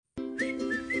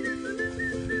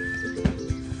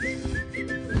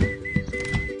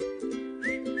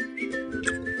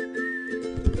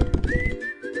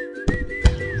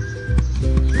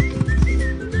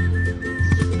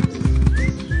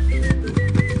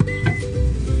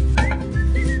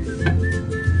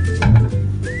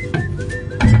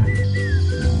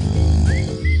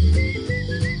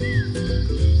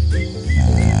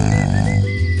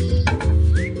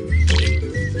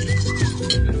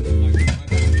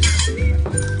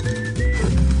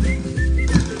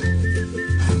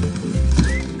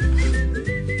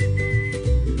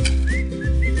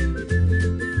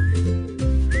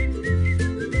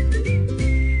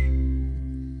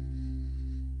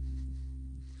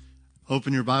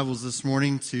Open your Bibles this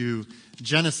morning to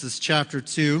Genesis chapter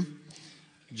 2.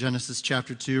 Genesis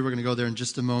chapter 2. We're going to go there in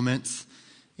just a moment.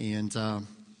 And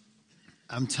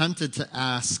I'm tempted to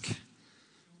ask,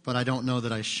 but I don't know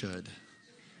that I should.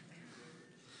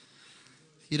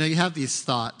 You know, you have these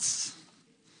thoughts,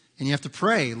 and you have to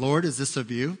pray, Lord, is this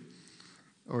of you,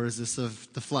 or is this of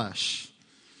the flesh?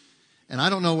 And I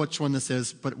don't know which one this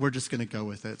is, but we're just going to go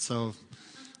with it. So,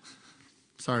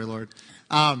 sorry, Lord.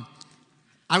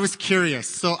 I was curious.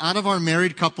 So out of our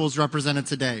married couples represented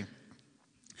today,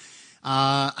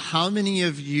 how many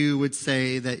of you would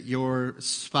say that your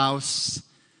spouse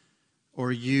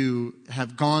or you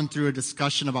have gone through a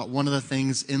discussion about one of the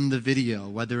things in the video,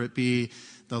 whether it be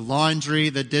the laundry,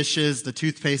 the dishes, the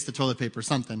toothpaste, the toilet paper,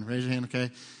 something? Raise your hand,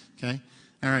 okay? Okay.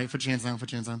 All right, put your hands down,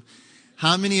 put your hands down.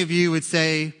 How many of you would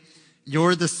say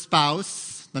you're the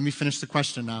spouse, let me finish the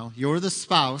question now, you're the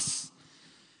spouse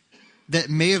that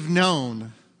may have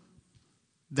known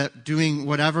that doing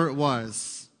whatever it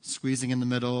was, squeezing in the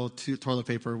middle, toilet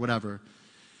paper, whatever,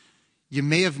 you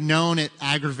may have known it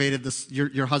aggravated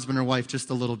your husband or wife just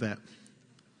a little bit.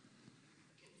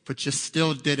 But you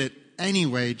still did it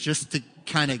anyway just to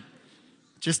kind of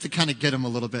get them a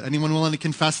little bit. Anyone willing to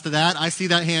confess to that? I see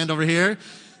that hand over here.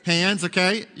 Hands,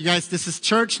 okay? You guys, this is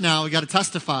church now. We got to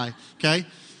testify, okay?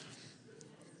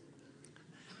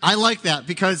 I like that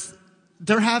because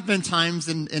there have been times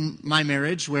in my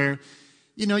marriage where,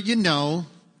 you know,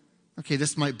 okay,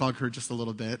 this might bug her just a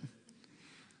little bit,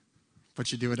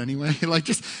 but you do it anyway. Like,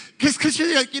 just, because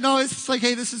you're like, you know, it's just like,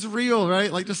 hey, this is real,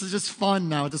 right? Like, this is just fun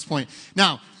now at this point.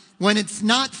 Now, when it's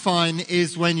not fun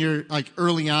is when you're like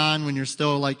early on, when you're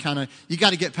still like kind of, you got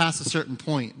to get past a certain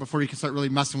point before you can start really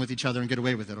messing with each other and get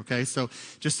away with it, okay? So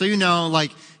just so you know,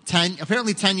 like 10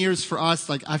 years for us,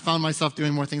 like I found myself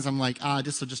doing more things. I'm like,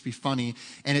 this will just be funny.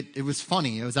 And it was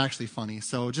funny. It was actually funny.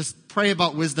 So just pray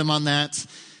about wisdom on that,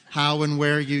 how and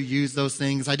where you use those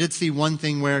things. I did see one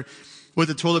thing where with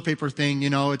the toilet paper thing,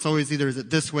 you know, it's always either is it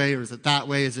this way or is it that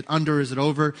way? Is it under? Is it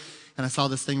over? And I saw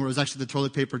this thing where it was actually the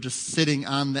toilet paper just sitting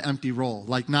on the empty roll.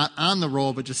 Like not on the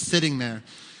roll, but just sitting there.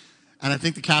 And I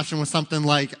think the caption was something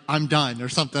like, I'm done, or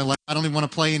something like, I don't even want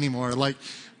to play anymore. Like,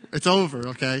 it's over,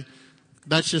 okay?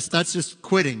 That's just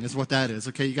quitting is what that is,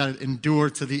 okay? You got to endure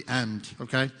to the end,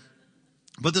 okay?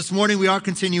 But this morning we are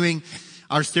continuing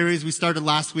our series we started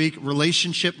last week,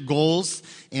 Relationship Goals.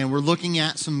 And we're looking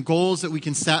at some goals that we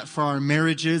can set for our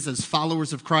marriages as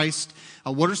followers of Christ.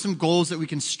 What are some goals that we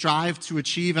can strive to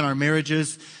achieve in our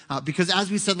marriages? Because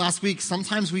as we said last week,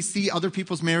 sometimes we see other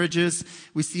people's marriages.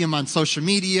 We see them on social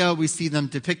media. We see them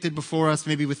depicted before us,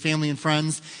 maybe with family and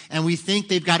friends. And we think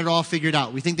they've got it all figured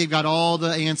out. We think they've got all the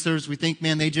answers. We think,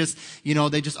 man, they just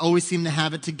always seem to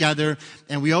have it together.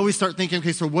 And we always start thinking,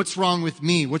 okay, so what's wrong with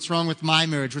me? What's wrong with my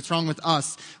marriage? What's wrong with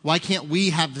us? Why can't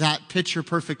we have that picture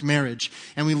perfect marriage?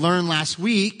 And we learned last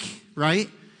week, right?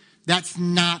 That's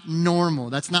not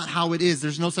normal. That's not how it is.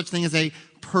 There's no such thing as a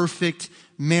perfect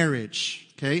marriage,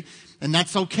 okay? And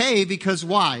that's okay because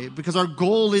why? Because our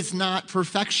goal is not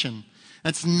perfection.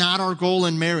 That's not our goal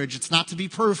in marriage. It's not to be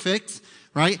perfect,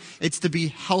 right? It's to be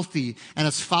healthy. And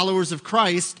as followers of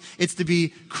Christ, it's to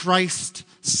be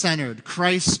Christ-centered,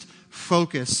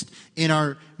 Christ-focused in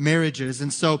our marriages.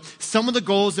 And so some of the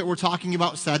goals that we're talking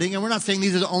about setting, and we're not saying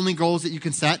these are the only goals that you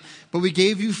can set, but we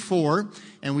gave you 4,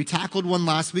 and we tackled one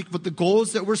last week. But the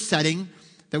goals that we're setting,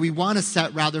 that we want to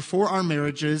set rather for our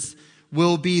marriages,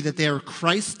 will be that they are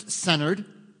Christ-centered.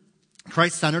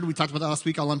 Christ-centered, we talked about that last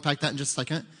week. I'll unpack that in just a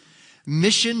second.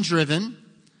 Mission-driven,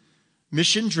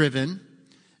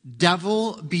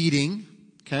 devil-beating,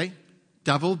 okay?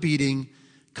 Devil-beating,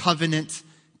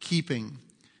 covenant-keeping.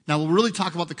 Now, we'll really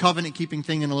talk about the covenant-keeping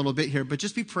thing in a little bit here, but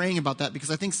just be praying about that because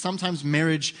I think sometimes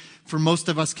marriage, for most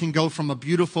of us, can go from a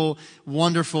beautiful,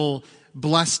 wonderful,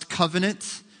 blessed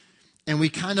covenant, and we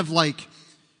kind of like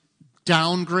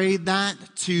downgrade that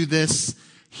to this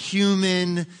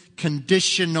human,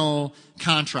 conditional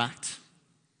contract.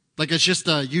 Like it's just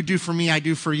you do for me, I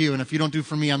do for you, and if you don't do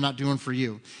for me, I'm not doing for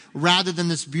you. Rather than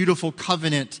this beautiful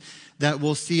covenant that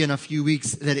we'll see in a few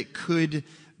weeks that it could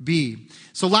be.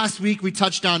 So last week we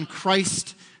touched on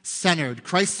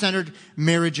Christ-centered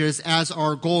marriages as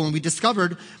our goal. And we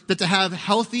discovered that to have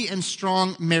healthy and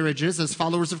strong marriages as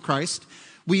followers of Christ,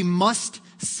 we must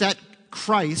set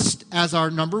Christ as our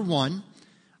number one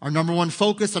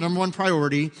focus, our number one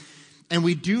priority. And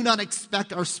we do not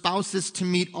expect our spouses to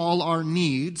meet all our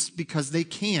needs because they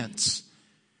can't.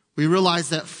 We realize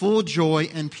that full joy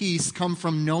and peace come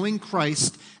from knowing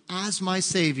Christ as my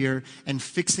Savior and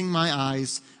fixing my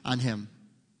eyes on Him.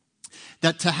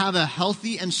 That to have a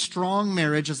healthy and strong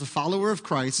marriage as a follower of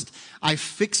Christ, I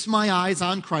fix my eyes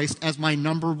on Christ as my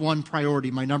number one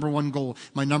priority, my number one goal,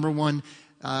 my number one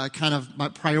my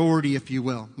priority, if you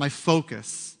will, my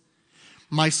focus.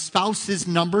 My spouse is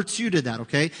number two to that,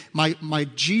 okay? My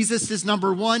Jesus is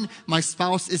number one. My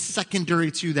spouse is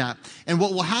secondary to that. And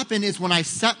what will happen is when I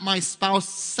set my spouse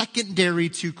secondary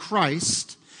to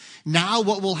Christ, now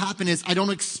what will happen is I don't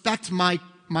expect my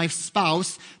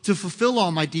spouse to fulfill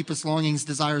all my deepest longings,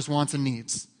 desires, wants, and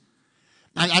needs.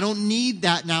 I don't need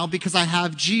that now because I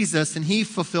have Jesus and he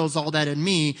fulfills all that in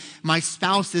me. My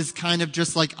spouse is kind of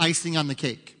just like icing on the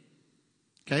cake,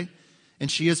 okay? And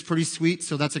she is pretty sweet,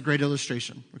 so that's a great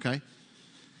illustration, okay?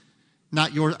 I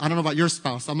don't know about your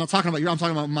spouse. I'm not talking about I'm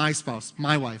talking about my spouse,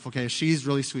 my wife, okay? She's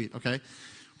really sweet, okay?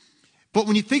 But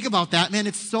when you think about that, man,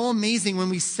 it's so amazing when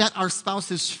we set our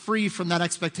spouses free from that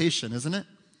expectation, isn't it?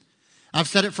 I've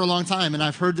said it for a long time, and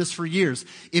I've heard this for years.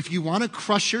 If you want to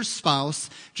crush your spouse,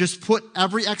 just put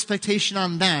every expectation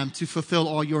on them to fulfill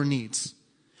all your needs.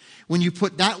 When you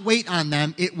put that weight on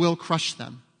them, it will crush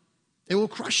them. It will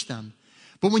crush them.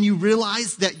 But when you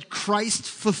realize that Christ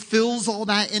fulfills all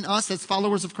that in us as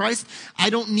followers of Christ, I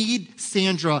don't need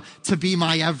Sandra to be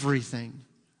my everything.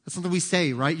 That's something we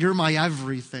say, right? You're my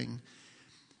everything.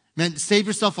 Man, save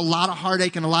yourself a lot of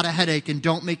heartache and a lot of headache and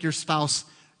don't make your spouse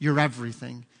your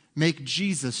everything. Make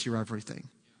Jesus your everything.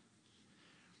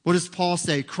 What does Paul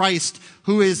say? Christ,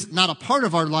 who is not a part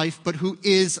of our life, but who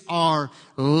is our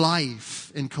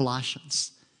life in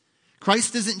Colossians.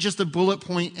 Christ isn't just a bullet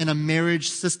point in a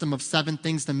marriage system of 7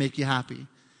 things to make you happy.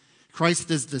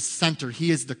 Christ is the center.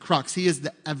 He is the crux. He is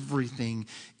the everything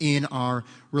in our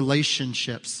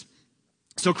relationships.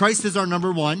 So Christ is our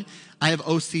number one. I have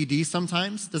OCD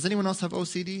sometimes. Does anyone else have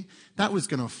OCD? That was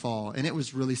going to fall, and it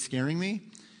was really scaring me.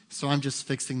 So I'm just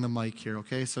fixing the mic here,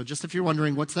 okay? So just if you're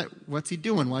wondering, what's he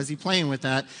doing? Why is he playing with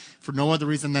that? For no other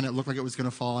reason than it looked like it was going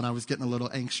to fall, and I was getting a little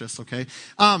anxious, okay?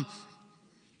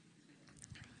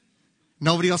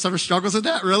 Nobody else ever struggles with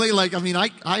that, really?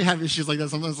 I have issues like that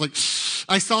sometimes. Like,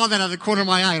 I saw that out of the corner of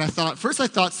my eye, and I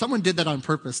thought someone did that on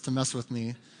purpose to mess with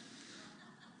me.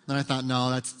 Then I thought, no,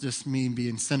 that's just me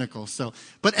being cynical.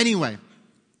 But anyway,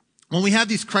 when we have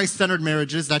these Christ-centered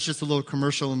marriages, that's just a little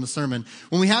commercial in the sermon.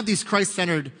 When we have these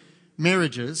Christ-centered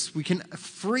marriages, we can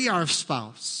free our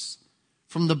spouse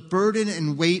from the burden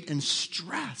and weight and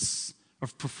stress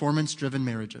of performance-driven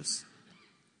marriages.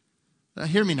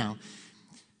 Hear me now.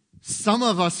 Some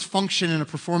of us function in a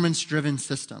performance-driven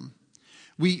system.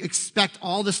 We expect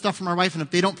all this stuff from our wife, and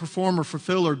if they don't perform or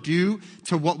fulfill or do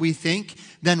to what we think,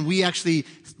 then we actually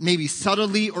maybe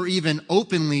subtly or even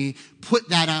openly put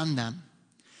that on them.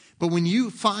 But when you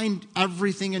find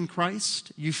everything in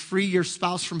Christ, you free your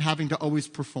spouse from having to always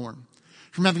perform,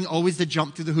 from having always to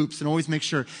jump through the hoops and always make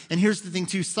sure. And here's the thing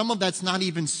too, some of that's not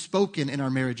even spoken in our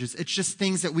marriages. It's just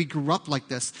things that we grew up like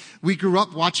this. We grew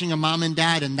up watching a mom and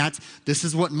dad, and this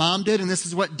is what mom did and this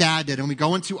is what dad did. And we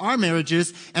go into our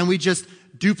marriages and we just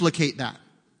duplicate that.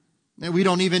 And we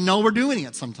don't even know we're doing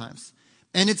it sometimes.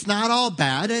 And it's not all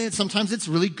bad. Sometimes it's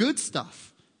really good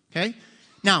stuff. Okay?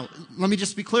 Now, let me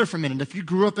just be clear for a minute. If you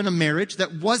grew up in a marriage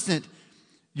that wasn't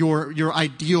your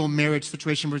ideal marriage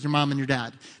situation with your mom and your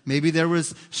dad, maybe there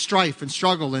was strife and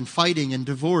struggle and fighting and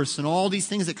divorce and all these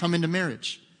things that come into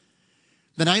marriage,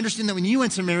 then I understand that when you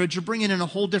enter marriage, you're bringing in a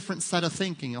whole different set of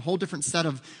thinking, a whole different set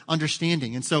of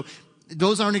understanding. And so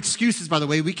those aren't excuses, by the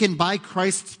way. We can, by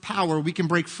Christ's power, we can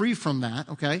break free from that,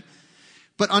 okay?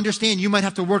 But understand, you might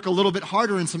have to work a little bit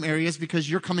harder in some areas because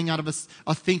you're coming out of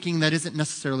a thinking that isn't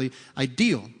necessarily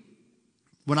ideal.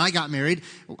 When I got married,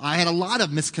 I had a lot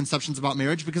of misconceptions about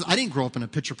marriage because I didn't grow up in a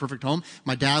picture-perfect home.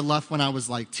 My dad left when I was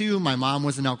like 2. My mom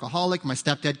was an alcoholic. My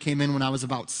stepdad came in when I was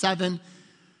about 7.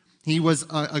 He was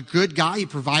a good guy. He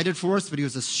provided for us, but he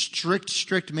was a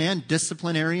strict man,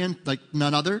 disciplinarian like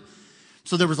none other.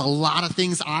 So there was a lot of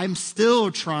things I'm still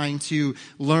trying to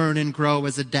learn and grow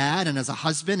as a dad and as a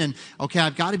husband. And okay,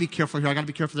 I've got to be careful here. I've got to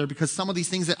be careful there because some of these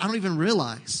things that I don't even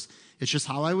realize. It's just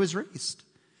how I was raised.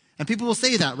 And people will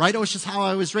say that, right? Oh, it's just how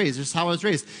I was raised. It's just how I was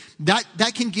raised.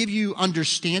 That can give you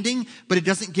understanding, but it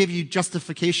doesn't give you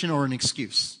justification or an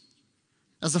excuse.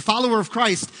 As a follower of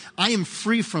Christ, I am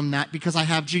free from that because I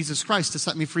have Jesus Christ to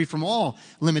set me free from all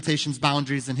limitations,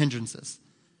 boundaries, and hindrances.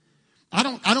 I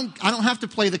don't have to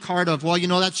play the card of, well,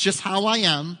 that's just how I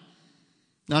am.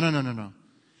 No.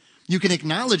 You can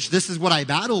acknowledge this is what I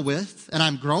battle with, and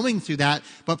I'm growing through that,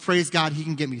 but praise God, He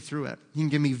can get me through it. He can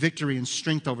give me victory and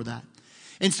strength over that.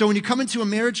 And so when you come into a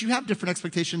marriage, you have different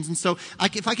expectations. And so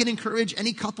if I can encourage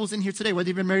any couples in here today, whether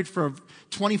you've been married for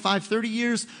 25, 30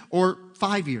 years or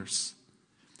 5 years,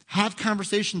 Have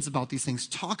conversations about these things.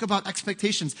 Talk about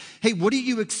expectations. Hey, what do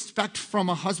you expect from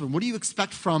a husband? What do you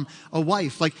expect from a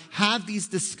wife? Like, have these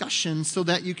discussions so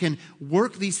that you can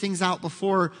work these things out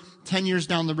before 10 years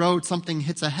down the road something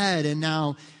hits ahead and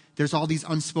now there's all these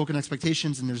unspoken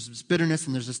expectations and there's this bitterness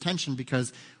and there's this tension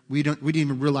because we didn't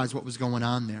even realize what was going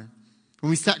on there. When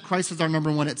we set Christ as our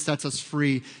number one, it sets us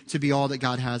free to be all that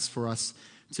God has for us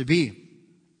to be.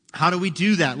 How do we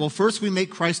do that? Well, first we make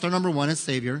Christ our number one as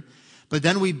Savior. But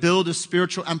then we build a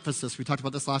spiritual emphasis. We talked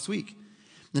about this last week.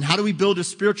 And how do we build a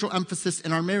spiritual emphasis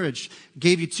in our marriage?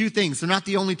 Gave you two things. They're not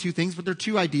the only two things, but they're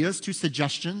two ideas, two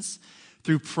suggestions.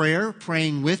 Through prayer,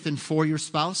 praying with and for your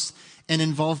spouse, and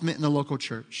involvement in the local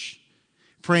church.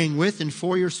 Praying with and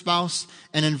for your spouse,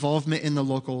 and involvement in the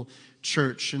local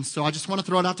church. And so I just want to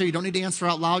throw it out there. You don't need to answer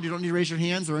out loud. You don't need to raise your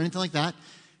hands or anything like that.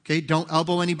 Okay, don't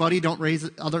elbow anybody. Don't raise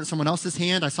someone else's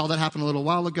hand. I saw that happen a little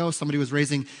while ago. Somebody was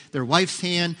raising their wife's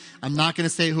hand. I'm not going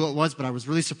to say who it was, but I was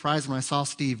really surprised when I saw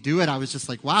Steve do it. I was just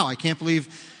like, wow, I can't believe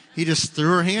he just threw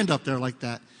her hand up there like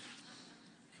that.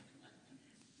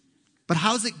 But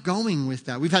how's it going with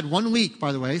that? We've had 1 week,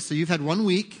 by the way. So you've had 1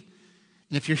 week.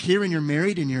 And if you're here and you're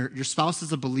married and your spouse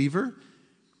is a believer,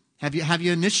 have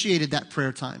you initiated that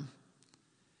prayer time?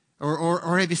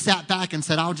 Or have you sat back and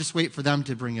said, I'll just wait for them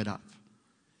to bring it up?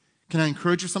 Can I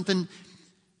encourage you something?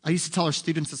 I used to tell our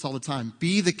students this all the time.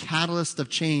 Be the catalyst of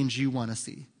change you want to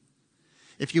see.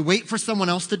 If you wait for someone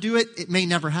else to do it, it may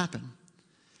never happen.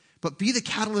 But be the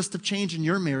catalyst of change in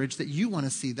your marriage that you want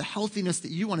to see, the healthiness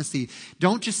that you want to see.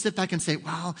 Don't just sit back and say,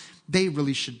 well, they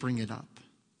really should bring it up.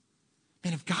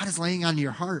 Man, if God is laying on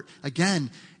your heart,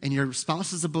 again, and your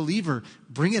spouse is a believer,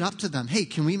 bring it up to them. Hey,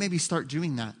 can we maybe start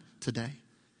doing that today?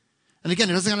 And again,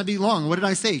 it doesn't have to be long. What did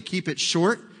I say? Keep it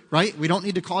short. Right? We don't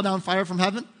need to call down fire from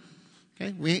heaven.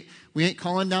 Okay? We ain't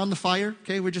calling down the fire.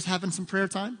 Okay? We're just having some prayer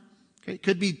time. Okay? It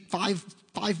could be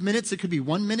five minutes. It could be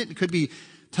 1 minute. It could be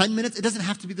 10 minutes. It doesn't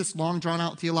have to be this long,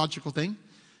 drawn-out theological thing.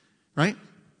 Right?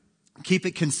 Keep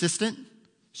it consistent.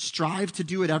 Strive to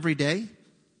do it every day.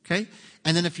 Okay?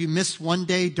 And then if you miss one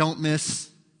day, don't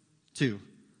miss two.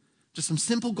 Just some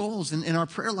simple goals in our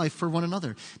prayer life for one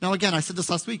another. Now, again, I said this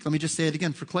last week. Let me just say it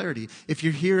again for clarity. If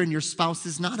you're here and your spouse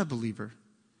is not a believer,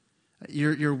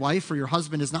 your wife or your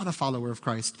husband is not a follower of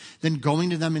Christ, then going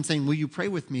to them and saying, will you pray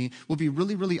with me, will be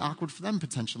really, really awkward for them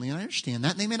potentially. And I understand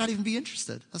that. And they may not even be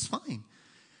interested. That's fine.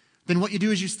 Then what you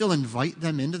do is you still invite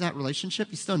them into that relationship.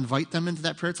 You still invite them into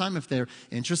that prayer time. If they're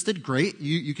interested, great.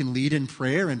 You can lead in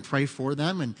prayer and pray for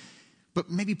them.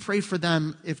 But maybe pray for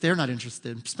them if they're not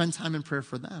interested. Spend time in prayer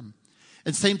for them.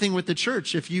 And same thing with the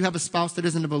church. If you have a spouse that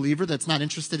isn't a believer, that's not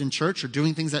interested in church or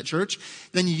doing things at church,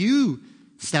 then you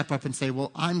step up and say,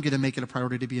 well, I'm going to make it a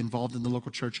priority to be involved in the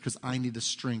local church because I need the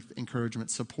strength, encouragement,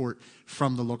 support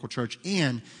from the local church,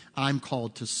 and I'm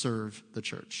called to serve the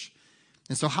church.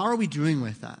 And so how are we doing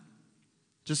with that?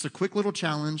 Just a quick little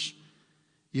challenge.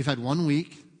 You've had 1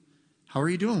 week. How are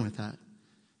you doing with that?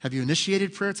 Have you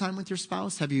initiated prayer time with your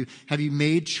spouse? Have you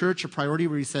made church a priority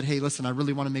where you said, hey, listen, I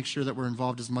really want to make sure that we're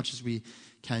involved as much as we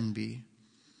can be?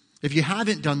 If you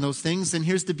haven't done those things, then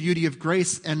here's the beauty of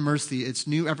grace and mercy. It's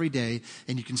new every day,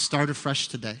 and you can start afresh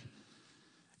today.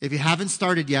 If you haven't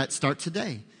started yet, start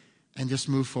today and just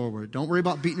move forward. Don't worry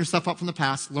about beating yourself up from the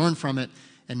past. Learn from it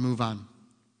and move on.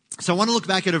 So I want to look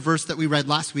back at a verse that we read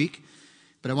last week,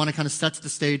 but I want to kind of set the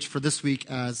stage for this week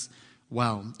as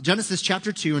well. Genesis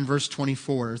chapter 2 and verse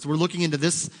 24. As we're looking into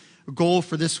this goal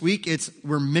for this week,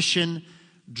 we're mission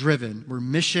driven. We're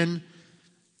mission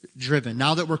driven.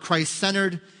 Now that we're Christ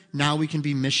centered, now we can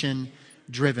be mission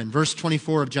driven. Verse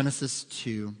 24 of Genesis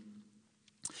 2.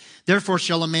 Therefore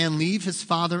shall a man leave his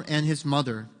father and his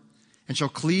mother, and shall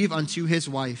cleave unto his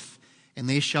wife, and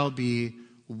they shall be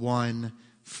one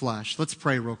flesh. Let's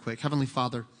pray real quick. Heavenly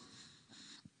Father,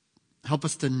 help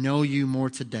us to know you more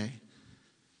today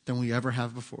than we ever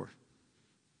have before.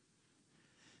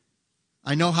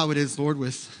 I know how it is, Lord,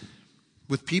 with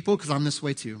people, because I'm this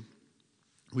way too.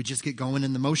 We just get going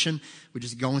in the motion. We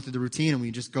just go through the routine, and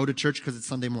we just go to church because it's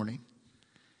Sunday morning.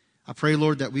 I pray,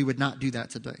 Lord, that we would not do that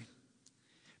today.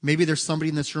 Maybe there's somebody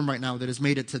in this room right now that has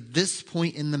made it to this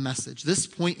point in the message, this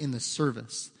point in the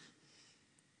service,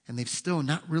 and they've still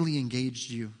not really engaged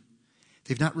you.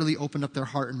 They've not really opened up their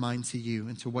heart and mind to you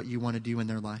and to what you want to do in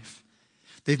their life.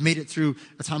 They've made it through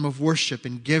a time of worship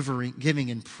and giving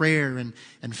and prayer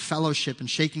and fellowship and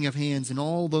shaking of hands and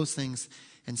all those things,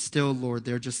 and still, Lord,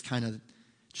 they're just kind of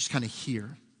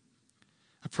here.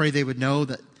 I pray they would know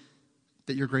that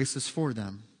your grace is for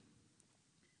them,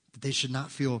 that they should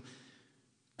not feel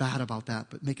bad about that,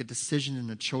 but make a decision and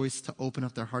a choice to open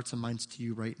up their hearts and minds to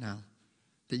you right now,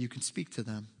 that you can speak to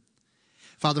them.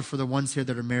 Father, for the ones here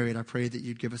that are married, I pray that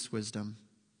you'd give us wisdom.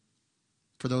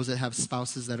 For those that have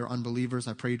spouses that are unbelievers,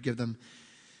 I pray you'd give them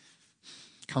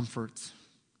comfort.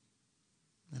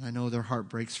 And I know their heart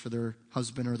breaks for their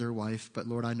husband or their wife, but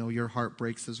Lord, I know your heart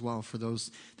breaks as well for those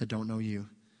that don't know you.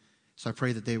 So I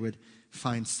pray that they would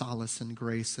find solace and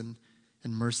grace and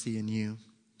mercy in you,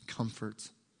 comfort.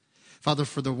 Father,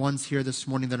 for the ones here this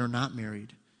morning that are not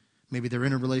married, maybe they're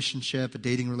in a relationship, a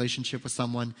dating relationship with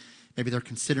someone, maybe they're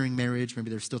considering marriage, maybe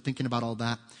they're still thinking about all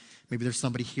that. Maybe there's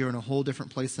somebody here in a whole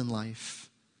different place in life.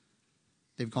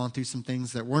 They've gone through some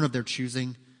things that weren't of their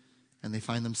choosing, and they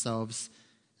find themselves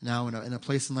now in a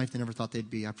place in life they never thought they'd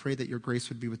be. I pray that your grace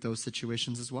would be with those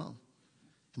situations as well,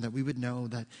 and that we would know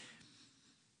that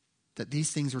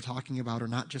these things we're talking about are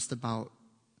not just about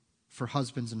for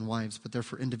husbands and wives, but they're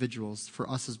for individuals, for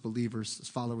us as believers, as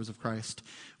followers of Christ.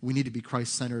 We need to be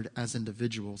Christ-centered as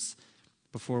individuals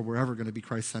before we're ever going to be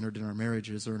Christ-centered in our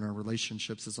marriages or in our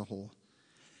relationships as a whole.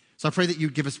 So I pray that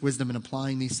you'd give us wisdom in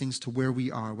applying these things to where we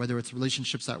are, whether it's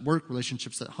relationships at work,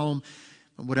 relationships at home,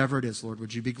 whatever it is, Lord,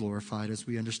 would you be glorified as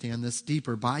we understand this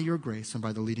deeper by your grace and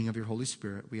by the leading of your Holy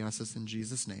Spirit. We ask this in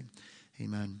Jesus' name.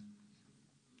 Amen.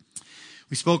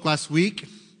 We spoke last week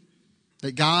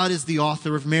that God is the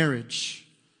author of marriage.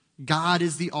 God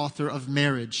is the author of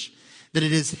marriage. That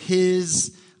it is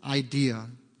his idea.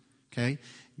 Okay?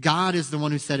 God is the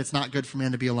one who said it's not good for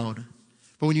man to be alone.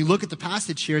 But when you look at the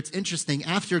passage here, it's interesting.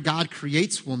 After God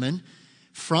creates woman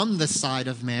from the side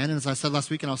of man, and as I said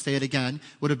last week, and I'll say it again,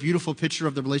 what a beautiful picture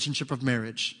of the relationship of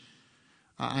marriage.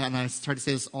 And I try to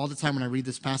say this all the time when I read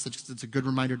this passage because it's a good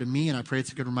reminder to me, and I pray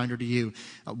it's a good reminder to you.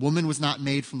 A woman was not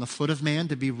made from the foot of man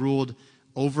to be ruled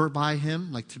over by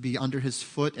him, like to be under his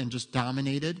foot and just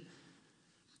dominated.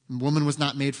 A woman was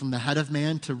not made from the head of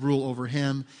man to rule over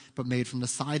him, but made from the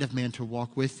side of man to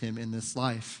walk with him in this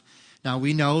life. Now,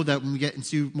 we know that when we get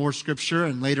into more scripture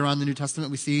and later on in the New Testament,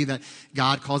 we see that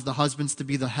God calls the husbands to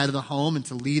be the head of the home and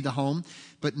to lead the home.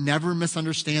 But never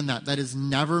misunderstand that. That is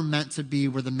never meant to be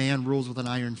where the man rules with an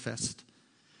iron fist.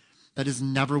 That is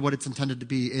never what it's intended to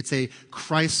be. It's a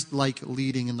Christ-like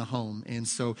leading in the home. And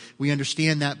so we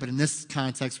understand that, but in this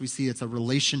context, we see it's a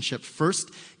relationship first,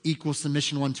 equal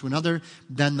submission one to another.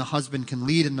 Then the husband can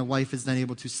lead and the wife is then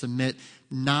able to submit,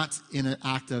 not in an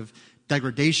act of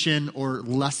degradation or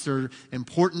lesser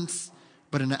importance,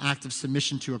 but in an act of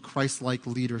submission to a Christ-like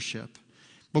leadership.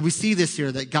 But we see this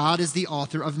here, that God is the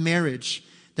author of marriage,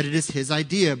 that it is his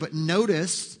idea. But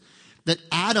notice that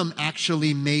Adam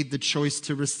actually made the choice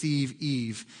to receive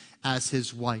Eve as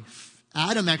his wife.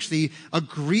 Adam actually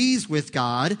agrees with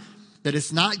God that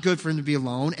it's not good for him to be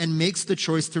alone and makes the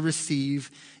choice to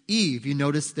receive Eve. You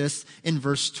notice this in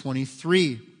verse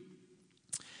 23.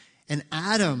 And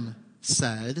Adam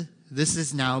said, "This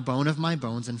is now bone of my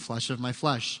bones and flesh of my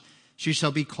flesh. She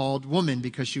shall be called woman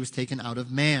because she was taken out of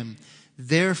man.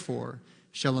 Therefore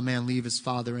shall a man leave his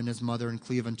father and his mother and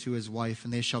cleave unto his wife,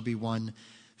 and they shall be one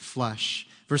flesh."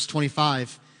 Verse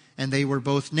 25, and they were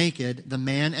both naked, the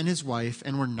man and his wife,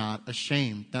 and were not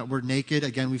ashamed. That word naked,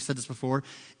 again, we've said this before,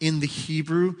 in the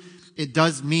Hebrew, it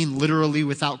does mean literally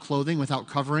without clothing, without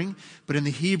covering. But in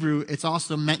the Hebrew, it's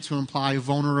also meant to imply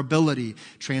vulnerability,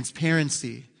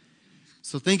 transparency.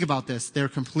 So think about this. They're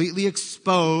completely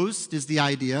exposed is the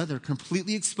idea. They're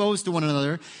completely exposed to one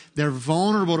another. They're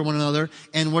vulnerable to one another.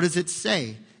 And what does it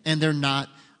say? And they're not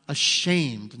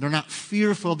ashamed. They're not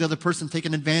fearful of the other person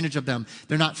taking advantage of them.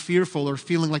 They're not fearful or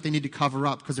feeling like they need to cover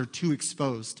up because they're too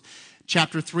exposed.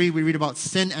 Chapter 3, we read about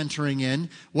sin entering in.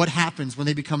 What happens when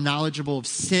they become knowledgeable of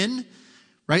sin?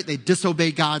 Right? They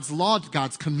disobey God's law,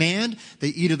 God's command. They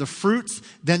eat of the fruits.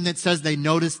 Then it says they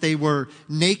noticed they were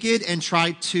naked and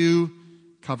tried to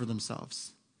cover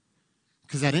themselves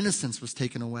because that innocence was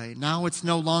taken away. Now it's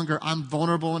no longer I'm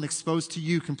vulnerable and exposed to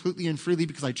you completely and freely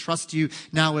because I trust you.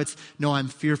 Now it's no, I'm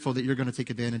fearful that you're going to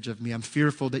take advantage of me. I'm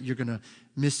fearful that you're going to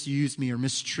misuse me or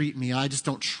mistreat me. I just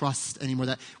don't trust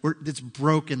anymore. It's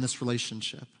broken, this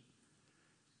relationship.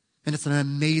 And it's an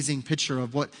amazing picture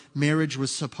of what marriage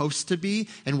was supposed to be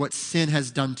and what sin has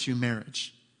done to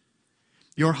marriage.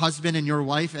 Your husband and your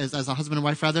wife, as a husband and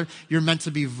wife rather, you're meant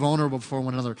to be vulnerable before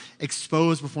one another,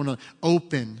 exposed before one another,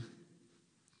 open.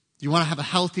 You want to have a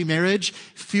healthy marriage?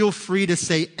 Feel free to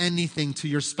say anything to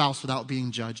your spouse without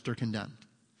being judged or condemned.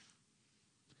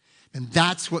 And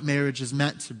that's what marriage is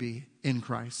meant to be in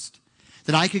Christ.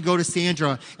 That I could go to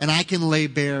Sandra and I can lay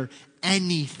bare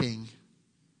anything.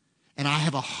 And I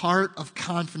have a heart of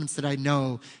confidence that I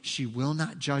know she will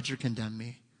not judge or condemn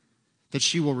me. That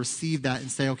she will receive that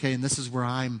and say, okay, and this is where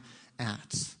I'm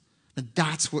at. And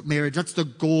that's what marriage, that's the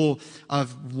goal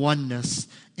of oneness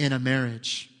in a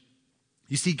marriage.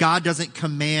 You see, God doesn't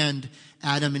command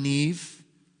Adam and Eve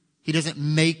He doesn't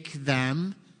make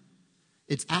them.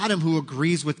 It's Adam who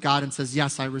agrees with God and says,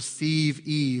 yes, I receive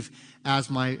Eve as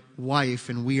my wife,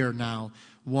 and we are now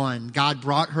one. God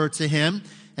brought her to him,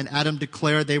 and Adam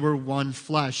declared they were one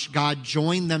flesh. God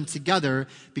joined them together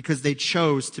because they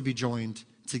chose to be joined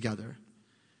together.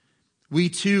 We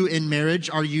too in marriage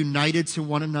are united to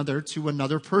one another, to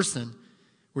another person.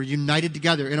 We're united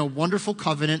together in a wonderful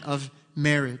covenant of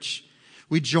marriage.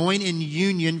 We join in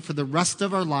union for the rest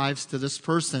of our lives to this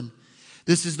person.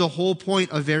 This is the whole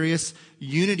point of various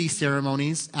unity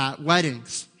ceremonies at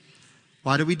weddings.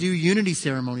 Why do we do unity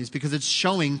ceremonies? Because it's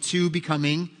showing two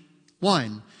becoming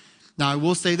one. Now, I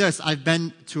will say this. I've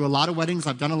been to a lot of weddings.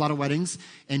 I've done a lot of weddings.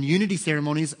 And unity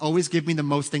ceremonies always give me the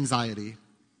most anxiety.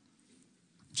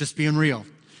 Just being real.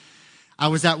 I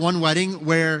was at one wedding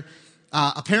where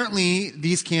apparently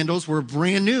these candles were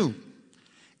brand new.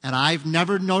 And I've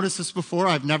never noticed this before.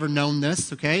 I've never known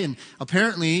this, okay? And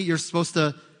apparently you're supposed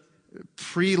to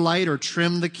pre-light or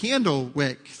trim the candle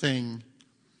wick thing.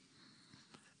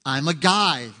 I'm a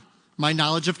guy. My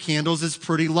knowledge of candles is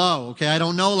pretty low, okay? I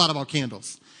don't know a lot about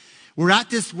candles. We're at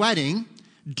this wedding.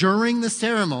 During the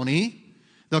ceremony,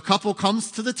 the couple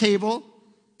comes to the table.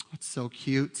 It's so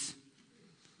cute.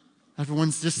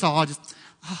 Everyone's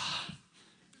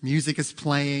music is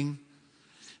playing.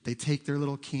 They take their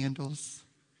little candles.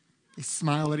 They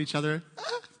smile at each other.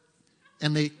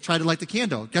 And they try to light the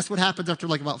candle. Guess what happens after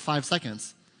like about 5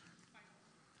 seconds?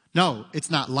 No,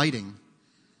 it's not lighting.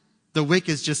 The wick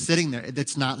is just sitting there.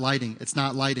 It's not lighting. It's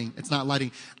not lighting. It's not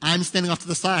lighting. I'm standing off to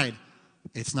the side.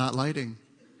 It's not lighting.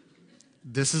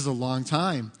 This is a long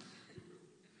time.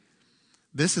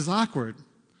 This is awkward.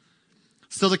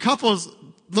 So the couple's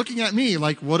looking at me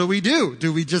like, what do we do?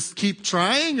 Do we just keep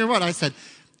trying or what? I said,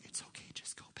 it's okay.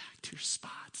 Just go back to your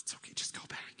spots. It's okay. Just go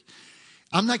back.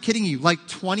 I'm not kidding you. Like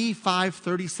 25,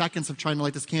 30 seconds of trying to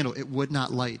light this candle, it would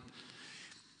not light.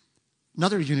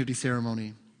 Another unity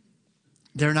ceremony.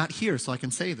 They're not here, so I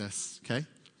can say this, okay?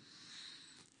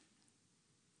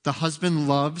 The husband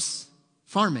loves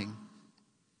farming.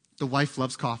 The wife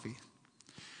loves coffee.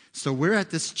 So we're at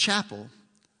this chapel,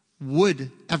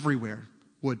 wood everywhere.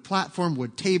 Wood platform,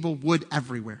 wood table, wood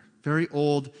everywhere. Very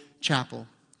old chapel.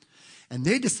 And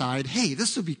they decide, hey,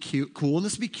 this would be cute, cool, and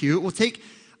this would be cute. We'll take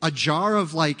a jar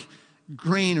of like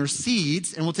grain or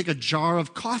seeds, and we'll take a jar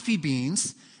of coffee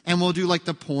beans, and we'll do like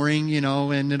the pouring,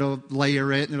 and it'll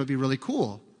layer it, and it'll be really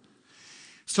cool.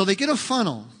 So they get a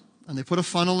funnel, and they put a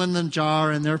funnel in the jar,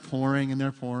 and they're pouring, and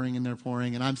they're pouring, and they're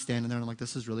pouring, and I'm standing there, and I'm like,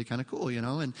 this is really kind of cool,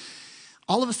 And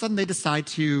all of a sudden, they decide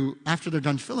to, after they're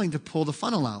done filling, to pull the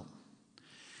funnel out.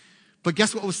 But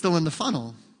guess what was still in the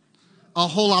funnel? A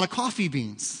whole lot of coffee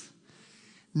beans.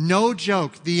 No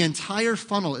joke. The entire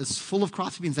funnel is full of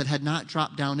coffee beans that had not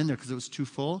dropped down in there because it was too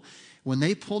full. When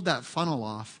they pulled that funnel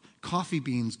off, coffee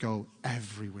beans go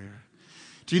everywhere.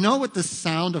 Do you know what the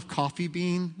sound of coffee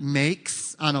bean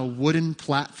makes on a wooden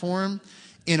platform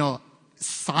in a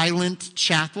silent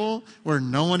chapel where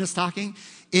no one is talking?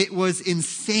 It was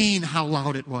insane how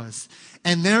loud it was.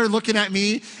 And they're looking at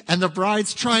me, and the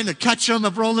bride's trying to catch them,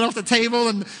 they're rolling off the table,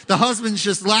 and the husband's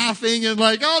just laughing and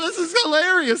like, oh, this is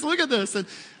hilarious, look at this. And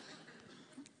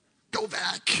go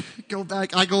back.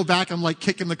 I go back, I'm like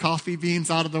kicking the coffee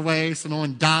beans out of the way so no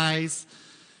one dies.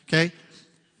 Okay?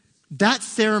 That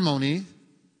ceremony,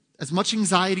 as much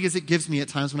anxiety as it gives me at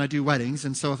times when I do weddings,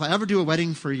 and so if I ever do a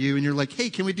wedding for you and you're like,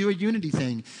 hey, can we do a unity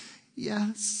thing?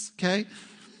 Yes, okay?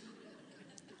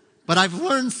 But I've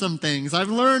learned some things. I've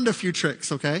learned a few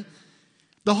tricks, okay?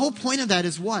 The whole point of that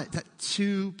is what? That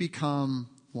two become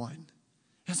one.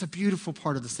 That's a beautiful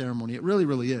part of the ceremony. It really,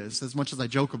 really is. As much as I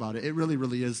joke about it, it really,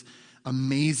 really is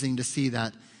amazing to see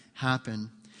that happen.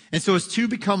 And so as two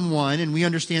become one, and we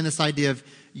understand this idea of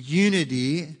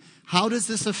unity, how does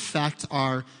this affect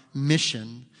our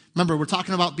mission? Remember, we're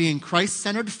talking about being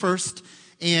Christ-centered first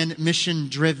and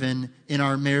mission-driven in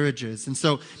our marriages. And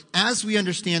so as we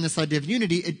understand this idea of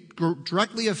unity, it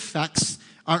directly affects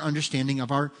our understanding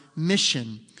of our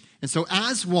mission. And so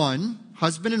as one,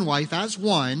 husband and wife, as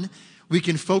one, we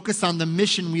can focus on the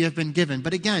mission we have been given.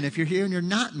 But again, if you're here and you're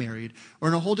not married or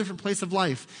in a whole different place of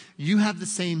life, you have the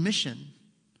same mission.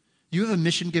 You have a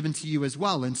mission given to you as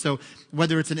well. And so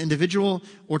whether it's an individual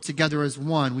or together as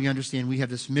one, we understand we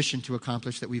have this mission to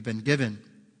accomplish that we've been given.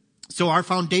 So our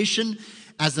foundation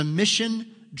as a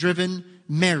mission-driven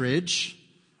marriage,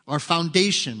 our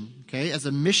foundation, okay, as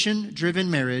a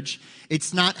mission-driven marriage,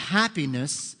 it's not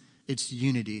happiness, it's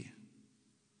unity.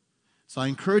 So I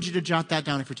encourage you to jot that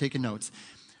down if you're taking notes.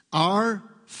 Our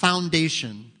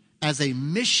foundation as a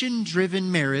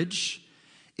mission-driven marriage,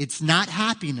 it's not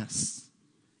happiness,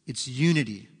 it's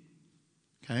unity.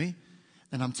 Okay?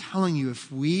 And I'm telling you, if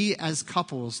we as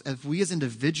couples, if we as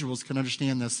individuals can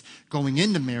understand this going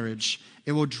into marriage,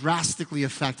 it will drastically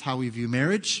affect how we view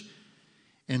marriage.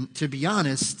 And to be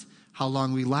honest, how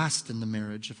long we last in the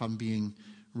marriage, if I'm being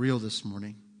real this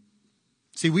morning.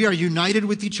 See, we are united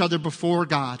with each other before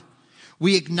God.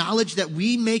 We acknowledge that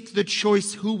we make the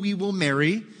choice who we will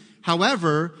marry.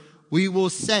 However, we will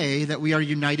say that we are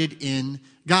united in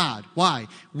God. Why?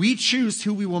 We choose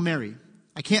who we will marry.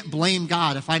 I can't blame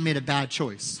God if I made a bad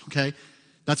choice, okay?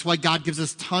 That's why God gives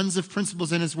us tons of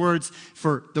principles in his words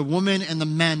for the woman and the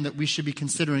men that we should be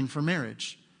considering for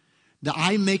marriage. That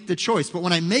I make the choice. But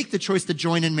when I make the choice to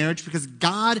join in marriage, because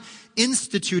God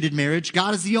instituted marriage,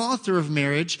 God is the author of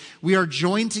marriage, we are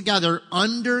joined together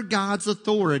under God's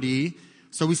authority.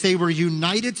 So we say we're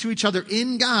united to each other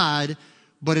in God,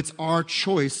 but it's our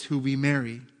choice who we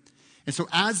marry. And so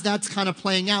as that's kind of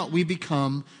playing out, we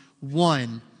become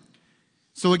one.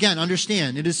 So again,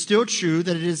 understand, it is still true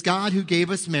that it is God who gave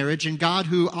us marriage and God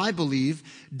who, I believe,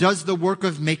 does the work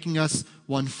of making us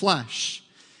one flesh.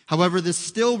 However, this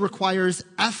still requires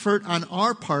effort on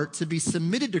our part to be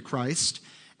submitted to Christ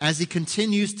as he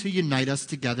continues to unite us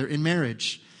together in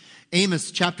marriage.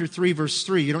 Amos chapter 3, verse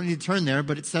 3, you don't need to turn there,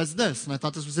 but it says this, and I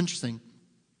thought this was interesting.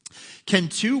 Can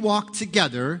two walk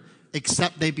together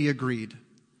except they be agreed?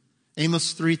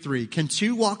 Amos 3:3. Can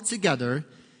two walk together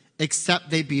except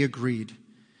they be agreed?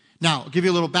 Now, I'll give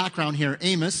you a little background here.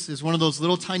 Amos is one of those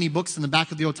little tiny books in the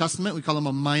back of the Old Testament. We call him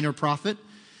a minor prophet.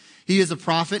 He is a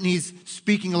prophet, and he's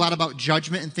speaking a lot about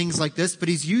judgment and things like this, but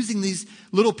he's using these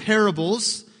little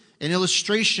parables and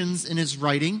illustrations in his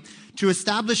writing to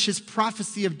establish his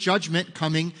prophecy of judgment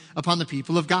coming upon the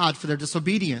people of God for their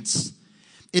disobedience.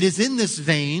 It is in this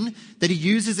vein that he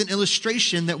uses an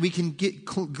illustration that we can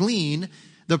glean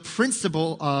the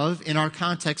principle of in our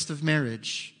context of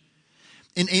marriage.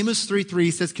 In Amos 3:3,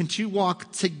 he says, can two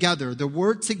walk together? The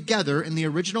word together in the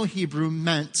original Hebrew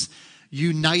meant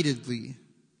unitedly.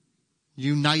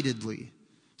 Unitedly.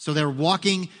 So they're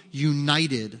walking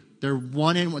united. They're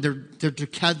one in one. They're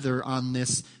together on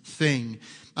this thing.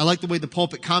 I like the way the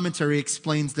pulpit commentary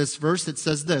explains this verse. It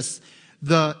says this,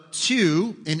 the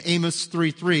two in Amos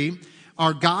 3:3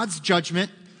 are God's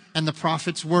judgment and the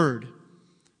prophet's word.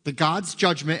 The God's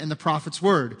judgment and the prophet's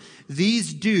word.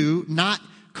 These do not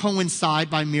coincide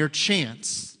by mere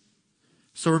chance.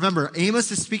 So remember, Amos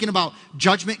is speaking about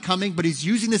judgment coming, but he's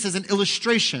using this as an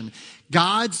illustration.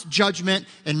 God's judgment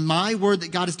and my word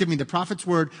that God has given me, the prophet's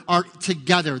word, are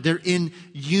together. They're in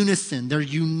unison. They're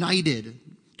united.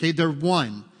 Okay, they're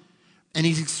one. And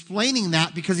he's explaining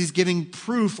that because he's giving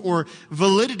proof or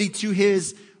validity to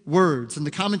his words. And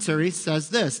the commentary says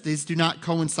this, these do not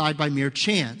coincide by mere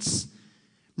chance.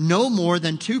 No more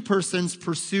than two persons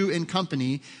pursue in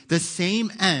company the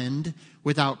same end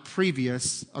without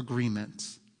previous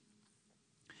agreement.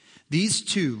 These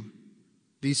two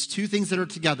things that are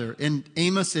together. In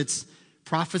Amos, it's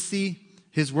prophecy,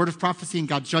 his word of prophecy, and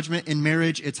God's judgment. In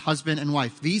marriage, it's husband and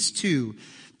wife. These two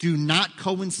do not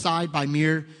coincide by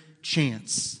mere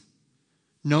chance.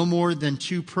 No more than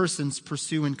two persons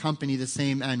pursue in company the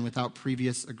same end without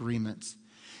previous agreement.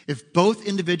 If both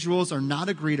individuals are not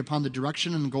agreed upon the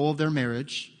direction and goal of their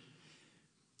marriage,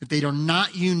 if they are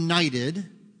not united,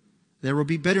 there will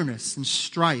be bitterness and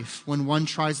strife when one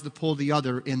tries to pull the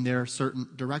other in their certain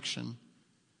direction.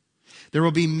 There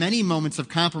will be many moments of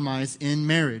compromise in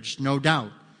marriage, no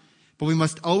doubt. But we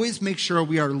must always make sure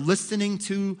we are listening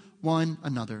to one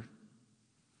another.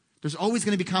 There's always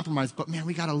going to be compromise, but man,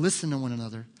 we got to listen to one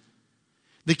another.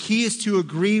 The key is to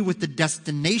agree with the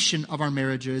destination of our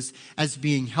marriages as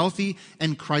being healthy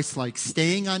and Christ-like,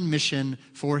 staying on mission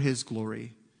for his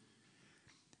glory.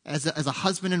 As a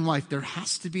husband and wife, there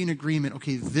has to be an agreement.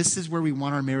 Okay, this is where we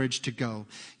want our marriage to go.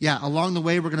 Yeah, along the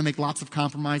way, we're going to make lots of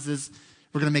compromises.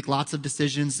 We're going to make lots of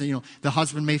decisions. You know, the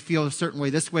husband may feel a certain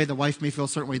way this way. The wife may feel a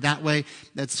certain way that way.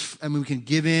 We can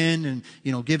give in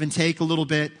and, give and take a little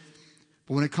bit.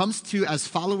 But when it comes to, as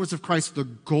followers of Christ, the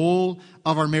goal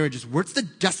of our marriages, what's the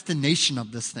destination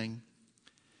of this thing?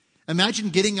 Imagine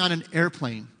getting on an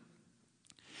airplane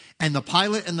and the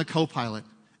pilot and the co-pilot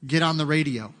get on the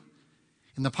radio.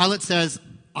 And the pilot says,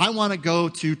 I want to go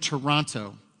to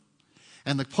Toronto.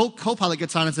 And the co-pilot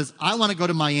gets on and says, I want to go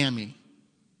to Miami.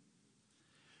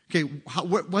 Okay,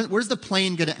 where's the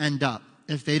plane going to end up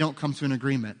if they don't come to an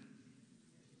agreement?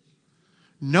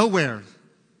 Nowhere.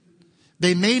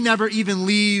 They may never even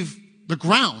leave the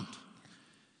ground.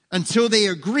 Until they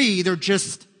agree, they're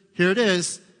just, here it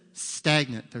is,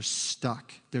 stagnant. They're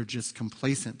stuck. They're just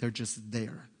complacent. They're just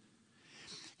there.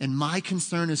 And my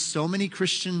concern is so many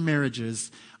Christian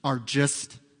marriages are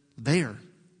just there.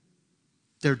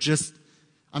 They're just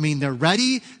I mean, they're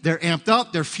ready, they're amped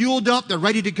up, they're fueled up, they're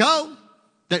ready to go.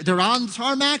 They're on the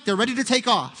tarmac, they're ready to take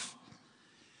off.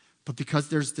 But because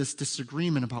there's this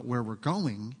disagreement about where we're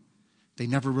going, they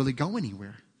never really go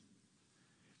anywhere.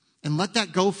 And let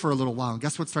that go for a little while, and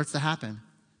guess what starts to happen?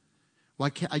 Why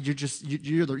can't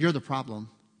you're the problem.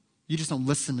 You just don't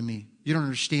listen to me. You don't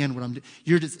understand what I'm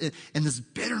doing. And this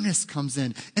bitterness comes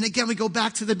in. And again, we go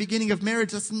back to the beginning of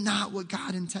marriage. That's not what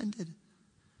God intended.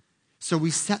 So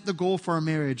we set the goal for our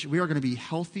marriage. We are going to be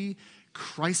healthy,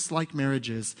 Christ-like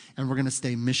marriages, and we're going to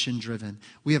stay mission-driven.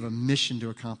 We have a mission to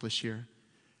accomplish here.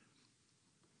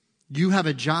 You have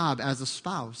a job as a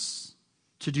spouse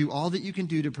to do all that you can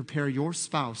do to prepare your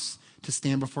spouse to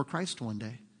stand before Christ one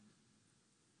day.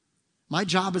 My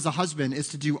job as a husband is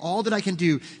to do all that I can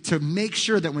do to make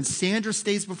sure that when Sandra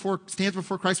stands before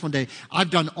Christ one day, I've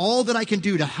done all that I can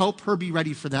do to help her be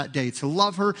ready for that day, to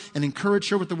love her and encourage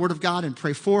her with the Word of God and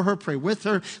pray for her, pray with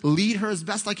her, lead her as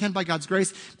best I can by God's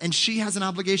grace. And she has an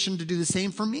obligation to do the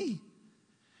same for me.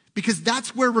 Because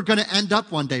that's where we're going to end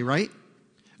up one day, right?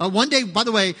 One day, by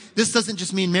the way, this doesn't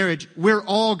just mean marriage. We're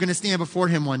all going to stand before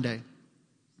Him one day.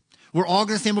 We're all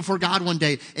going to stand before God one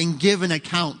day and give an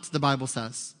account, the Bible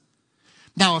says.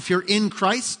 Now, if you're in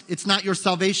Christ, it's not your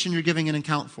salvation you're giving an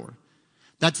account for.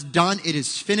 That's done. It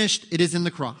is finished. It is in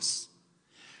the cross.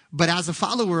 But as a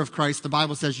follower of Christ, the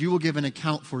Bible says you will give an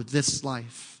account for this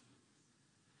life.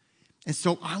 And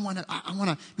so I'm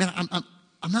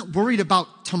not worried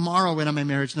about tomorrow in my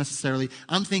marriage necessarily.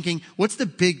 I'm thinking, what's the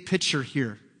big picture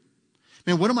here?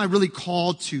 Man, what am I really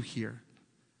called to here?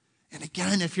 And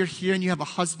again, if you're here and you have a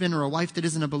husband or a wife that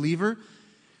isn't a believer,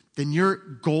 then your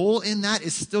goal in that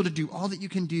is still to do all that you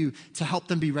can do to help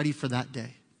them be ready for that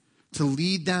day, to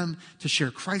lead them, to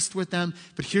share Christ with them.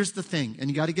 But here's the thing, and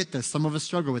you got to get this. Some of us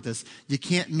struggle with this. You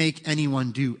can't make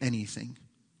anyone do anything.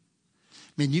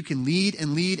 Man, you can lead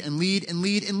and lead and lead and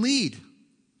lead and lead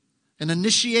and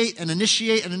initiate and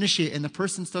initiate and initiate, and the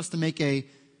person starts to make a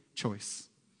choice.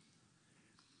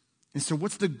 And so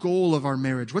what's the goal of our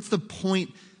marriage? What's the point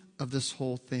of this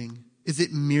whole thing? Is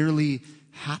it merely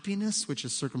happiness, which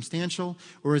is circumstantial,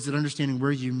 or is it understanding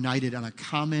we're united on a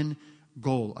common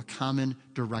goal, a common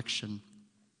direction?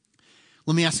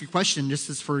 Let me ask you a question, just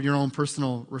as for your own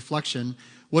personal reflection.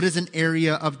 What is an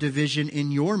area of division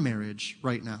in your marriage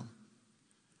right now?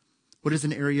 What is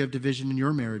an area of division in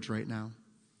your marriage right now?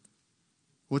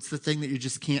 What's the thing that you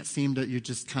just can't seem to, you're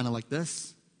just kind of like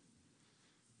this?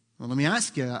 Well, let me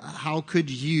ask you, how could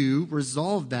you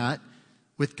resolve that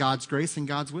with God's grace and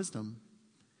God's wisdom?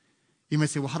 You might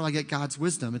say, well, how do I get God's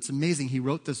wisdom? It's amazing. He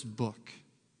wrote this book.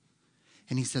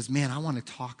 And he says, man, I want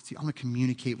to talk to you. I want to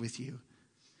communicate with you.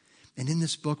 And in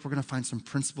this book, we're going to find some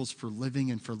principles for living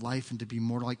and for life and to be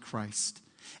more like Christ.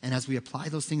 And as we apply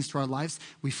those things to our lives,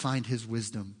 we find His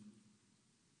wisdom.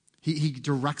 He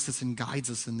directs us and guides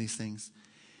us in these things.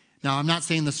 Now, I'm not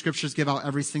saying the scriptures give out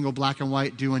every single black and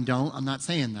white do and don't. I'm not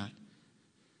saying that.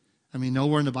 I mean,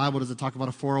 nowhere in the Bible does it talk about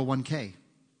a 401k,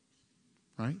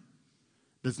 right?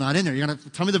 It's not in there. You're going to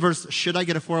tell me the verse, should I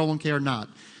get a 401k or not?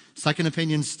 Second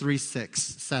Opinions 3:6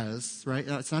 says, right?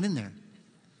 It's not in there.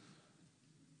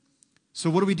 So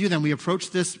what do we do then? We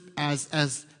approach this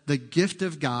as the gift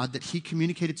of God that He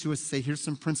communicated to us to say, here's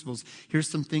some principles, here's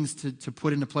some things to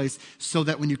put into place so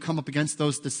that when you come up against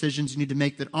those decisions you need to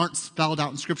make that aren't spelled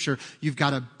out in Scripture, you've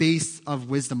got a base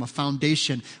of wisdom, a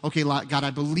foundation. Okay, God,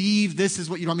 I believe this is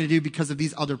what you want me to do because of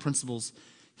these other principles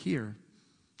here.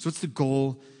 So what's the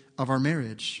goal of our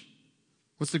marriage?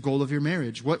 What's the goal of your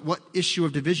marriage? What issue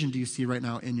of division do you see right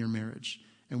now in your marriage?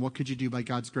 And what could you do by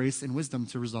God's grace and wisdom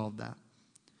to resolve that?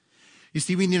 You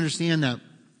see, we need to understand that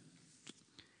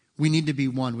we need to be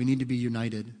one. We need to be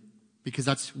united because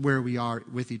that's where we are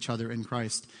with each other in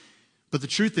Christ. But the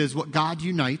truth is, what God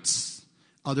unites,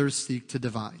 others seek to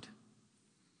divide.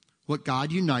 What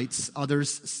God unites,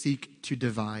 others seek to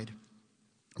divide.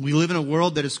 We live in a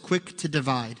world that is quick to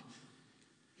divide.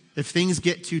 If things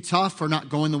get too tough or not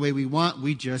going the way we want,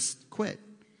 we just quit.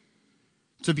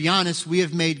 To be honest, we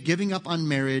have made giving up on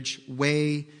marriage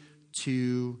way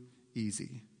too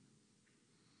easy.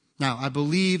 Now, I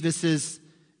believe this is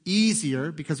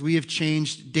easier because we have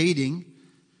changed dating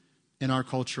in our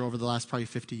culture over the last probably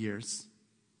 50 years.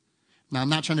 Now, I'm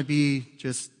not trying to be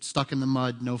just stuck in the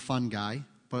mud, no fun guy,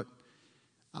 but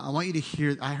I want you to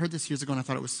hear, I heard this years ago and I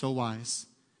thought it was so wise.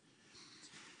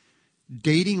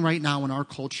 Dating right now in our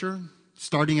culture,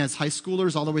 starting as high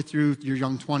schoolers all the way through your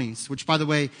young 20s, which, by the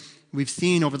way, we've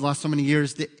seen over the last so many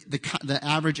years, the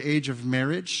average age of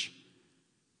marriage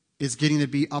is getting to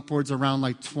be upwards around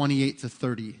like 28 to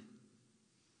 30.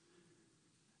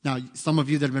 Now, some of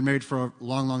you that have been married for a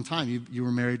long, long time, you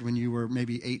were married when you were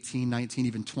maybe 18, 19,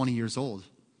 even 20 years old.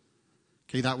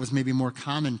 Okay, that was maybe more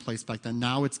commonplace back then.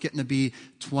 Now it's getting to be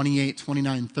 28,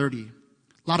 29, 30.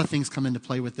 A lot of things come into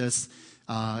play with this.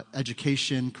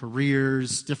 Education,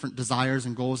 careers, different desires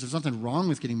and goals. There's nothing wrong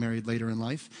with getting married later in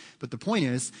life. But the point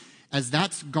is, as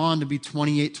that's gone to be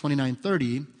 28, 29,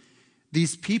 30,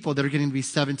 these people that are getting to be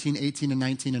 17, 18, and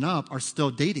 19 and up are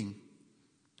still dating.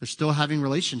 They're still having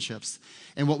relationships.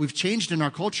 And what we've changed in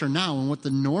our culture now, and what the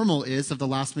normal is of the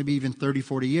last maybe even 30,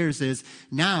 40 years, is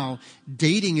now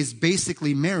dating is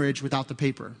basically marriage without the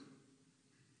paper.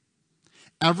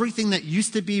 Everything that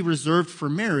used to be reserved for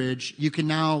marriage, you can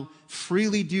now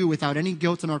freely do without any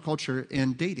guilt in our culture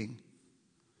in dating.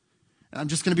 I'm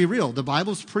just going to be real. The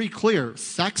Bible's pretty clear.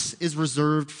 Sex is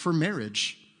reserved for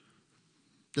marriage.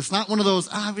 It's not one of those,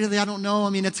 really, I don't know.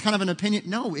 I mean, it's kind of an opinion.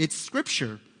 No, it's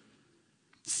Scripture.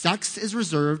 Sex is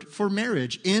reserved for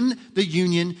marriage in the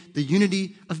union, the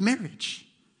unity of marriage.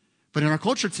 But in our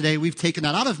culture today, we've taken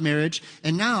that out of marriage,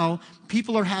 and now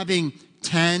people are having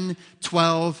 10,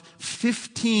 12,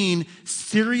 15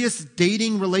 serious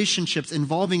dating relationships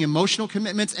involving emotional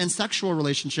commitments and sexual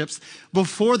relationships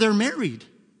before they're married.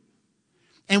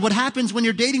 And what happens when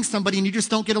you're dating somebody and you just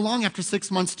don't get along after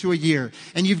 6 months to a year,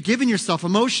 and you've given yourself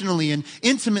emotionally and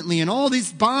intimately, and all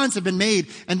these bonds have been made,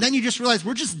 and then you just realize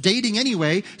we're just dating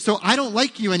anyway, so I don't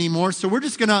like you anymore, so we're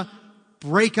just going to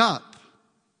break up.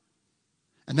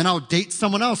 And then I'll date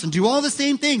someone else and do all the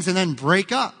same things and then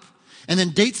break up. And then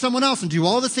date someone else and do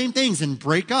all the same things and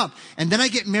break up. And then I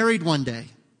get married one day.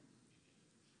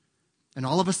 And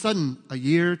all of a sudden, a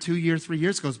year, 2 years, 3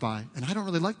 years goes by, and I don't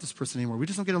really like this person anymore. We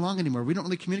just don't get along anymore. We don't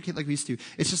really communicate like we used to.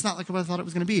 It's just not like what I thought it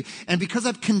was going to be. And because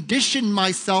I've conditioned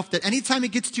myself that anytime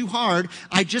it gets too hard,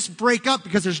 I just break up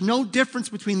because there's no difference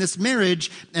between this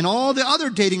marriage and all the other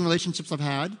dating relationships I've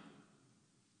had,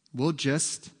 we'll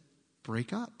just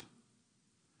break up.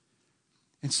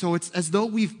 And so it's as though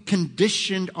we've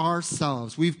conditioned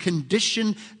ourselves. We've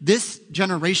conditioned this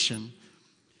generation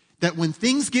that when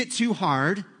things get too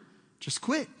hard, just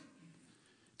quit.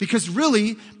 Because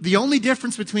really, the only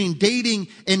difference between dating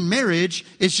and marriage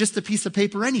is just a piece of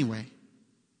paper anyway.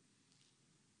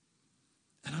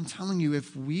 And I'm telling you,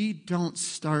 if we don't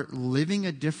start living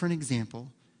a different example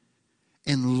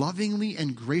and lovingly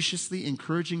and graciously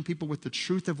encouraging people with the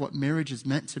truth of what marriage is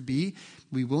meant to be,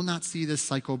 we will not see this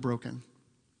cycle broken.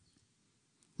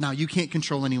 Now, you can't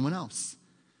control anyone else,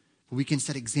 but we can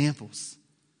set examples.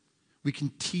 We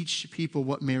can teach people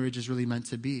what marriage is really meant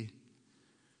to be.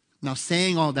 Now,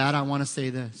 saying all that, I want to say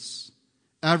this.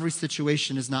 Every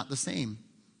situation is not the same.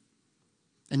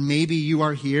 And maybe you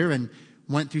are here and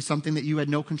went through something that you had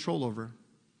no control over.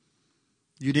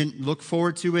 You didn't look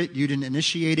forward to it. You didn't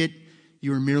initiate it.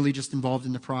 You were merely just involved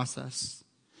in the process.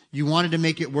 You wanted to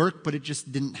make it work, but it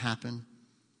just didn't happen.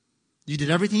 You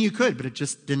did everything you could, but it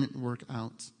just didn't work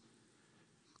out.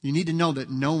 You need to know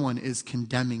that no one is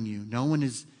condemning you. No one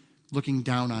is looking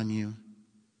down on you.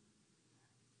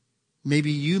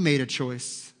 Maybe you made a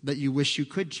choice that you wish you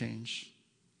could change.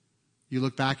 You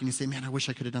look back and you say, man, I wish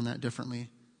I could have done that differently.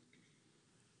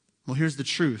 Well, here's the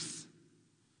truth.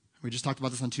 We just talked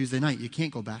about this on Tuesday night. You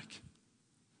can't go back.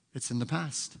 It's in the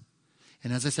past.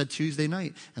 And as I said Tuesday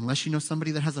night, unless you know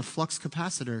somebody that has a flux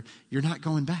capacitor, you're not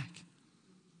going back.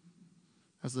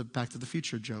 That's a Back to the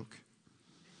Future joke.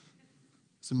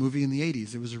 It's a movie in the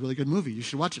 80s. It was a really good movie. You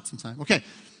should watch it sometime. Okay.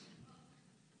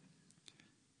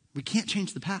 We can't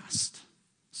change the past.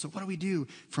 So what do we do?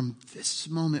 From this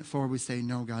moment forward, we say,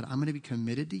 no, God, I'm going to be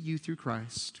committed to you through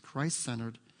Christ,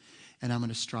 Christ-centered, and I'm going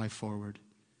to strive forward.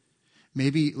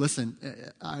 Maybe, listen,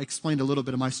 I explained a little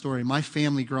bit of my story. My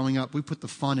family growing up, we put the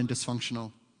fun in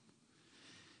dysfunctional.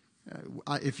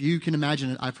 If you can imagine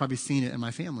it, I've probably seen it in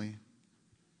my family.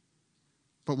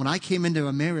 But when I came into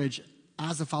a marriage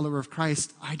as a follower of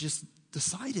Christ, I just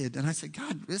decided, and I said,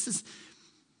 God,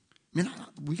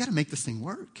 we got to make this thing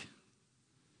work.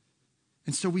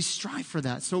 And so we strive for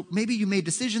that. So maybe you made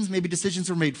decisions. Maybe decisions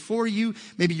were made for you.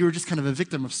 Maybe you were just kind of a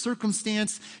victim of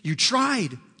circumstance. You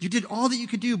tried. You did all that you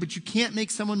could do, but you can't make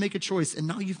someone make a choice. And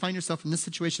now you find yourself in this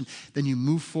situation. Then you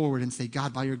move forward and say,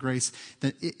 God, by your grace,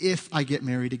 that if I get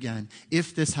married again,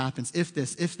 if this happens, if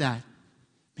this, if that,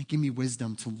 give me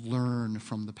wisdom to learn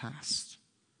from the past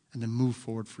and then move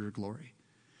forward for your glory.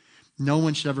 No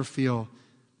one should ever feel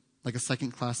like a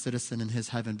second-class citizen in his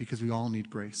heaven because we all need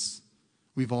grace.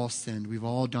 We've all sinned. We've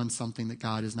all done something that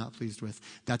God is not pleased with.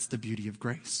 That's the beauty of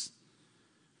grace.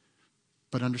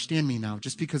 But understand me now,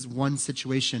 just because one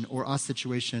situation or a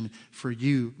situation for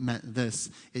you meant this,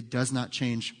 it does not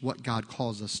change what God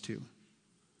calls us to.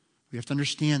 We have to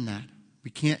understand that.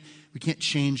 We can't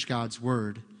change God's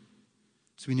word.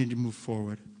 So we need to move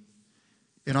forward.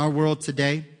 In our world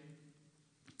today,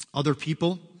 other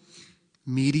people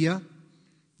media,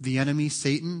 the enemy,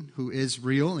 Satan, who is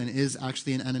real and is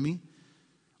actually an enemy,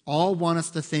 all want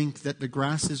us to think that the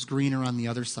grass is greener on the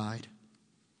other side.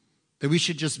 That we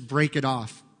should just break it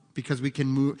off because we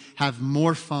can have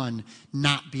more fun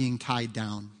not being tied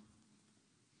down.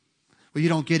 Well, you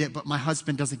don't get it, but my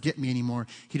husband doesn't get me anymore.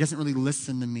 He doesn't really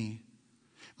listen to me.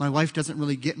 My wife doesn't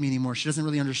really get me anymore. She doesn't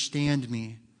really understand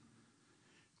me.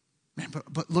 Man,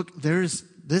 but look, there's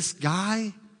this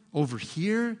guy over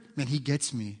here. Man, he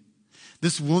gets me.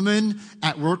 This woman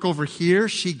at work over here,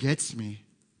 she gets me.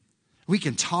 We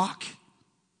can talk.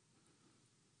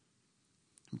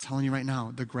 I'm telling you right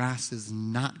now, the grass is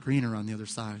not greener on the other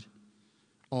side.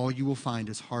 All you will find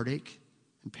is heartache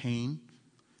and pain.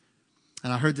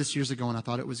 And I heard this years ago and I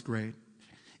thought it was great.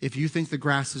 If you think the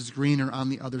grass is greener on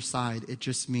the other side, it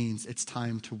just means it's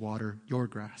time to water your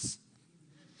grass.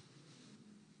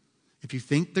 If you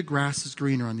think the grass is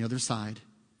greener on the other side,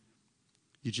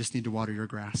 you just need to water your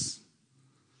grass.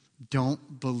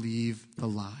 Don't believe the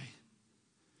lie.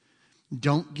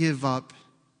 Don't give up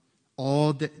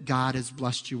all that God has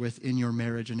blessed you with in your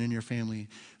marriage and in your family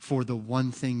for the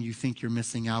one thing you think you're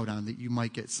missing out on that you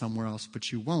might get somewhere else,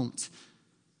 but you won't.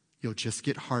 You'll just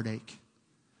get heartache.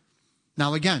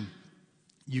 Now again,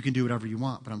 you can do whatever you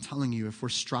want, but I'm telling you, if we're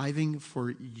striving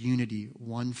for unity,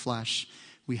 one flesh,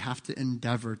 we have to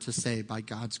endeavor to say, by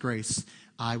God's grace,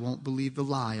 I won't believe the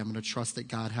lie. I'm going to trust that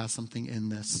God has something in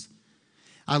this.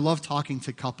 I love talking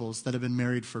to couples that have been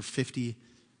married for 40,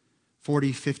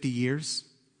 50 years.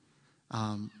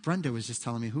 Brenda was just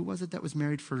telling me, who was it that was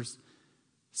married for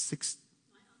 6?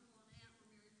 My uncle and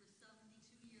aunt were married for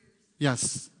 72 years.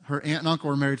 Yes, her aunt and uncle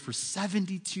were married for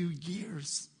 72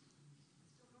 years.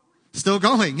 Still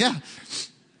going, yeah.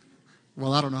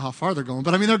 Well, I don't know how far they're going,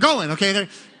 but I mean, they're going, okay?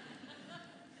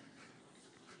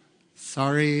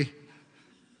 Sorry.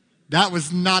 That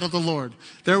was not of the Lord.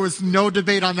 There was no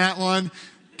debate on that one.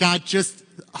 God just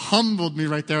humbled me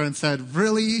right there and said,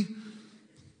 really?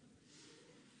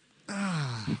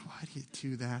 Why do you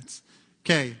do that?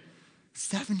 Okay,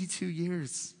 72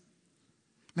 years.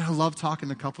 Man, I love talking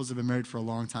to couples that have been married for a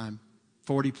long time,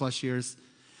 40 plus years.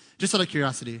 Just out of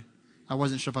curiosity, I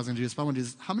wasn't sure if I was going to do this, but I want to do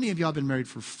this. How many of y'all have been married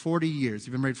for 40 years?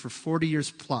 You've been married for 40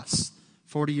 years plus.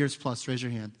 40 years plus. Raise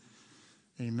your hand.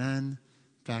 Amen.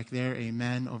 Back there.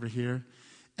 Amen. Over here.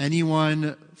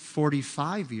 Anyone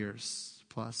 45 years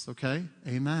plus? Okay.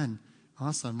 Amen.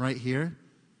 Awesome. Right here.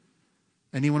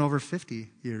 Anyone over 50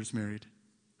 years married?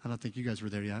 I don't think you guys were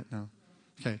there yet. No.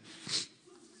 Okay.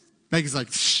 Megan's like,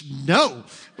 no,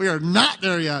 we are not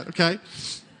there yet. Okay.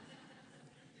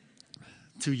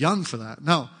 Too young for that.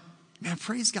 No. Man,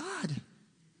 praise God.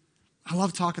 I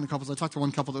love talking to couples. I talked to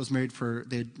one couple that was married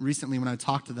they had recently, when I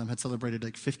talked to them, had celebrated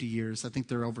like 50 years. I think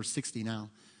they're over 60 now.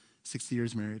 60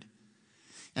 years married.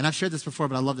 And I've shared this before,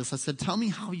 but I love this. I said, tell me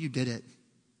how you did it.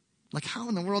 Like, how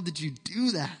in the world did you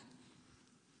do that?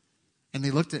 And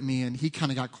they looked at me, and he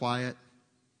kind of got quiet.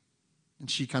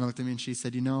 And she kind of looked at me, and she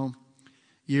said,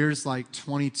 years like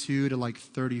 22 to like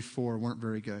 34 weren't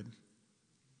very good.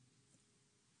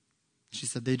 She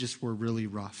said they just were really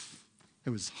rough. It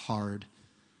was hard.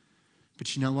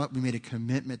 But you know what? We made a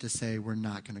commitment to say we're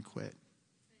not going to quit.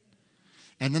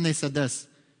 And then they said this,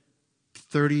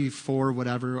 34,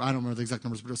 whatever, I don't remember the exact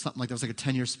numbers, but it was something like that. It was like a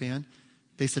 10-year span.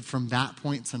 They said from that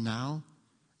point to now,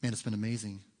 man, it's been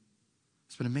amazing.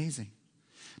 It's been amazing.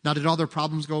 Now, did all their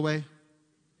problems go away?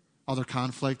 All their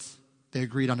conflicts? They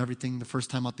agreed on everything the first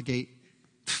time out the gate?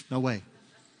 No way.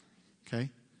 Okay?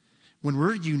 When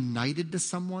we're united to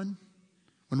someone,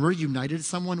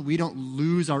 we don't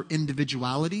lose our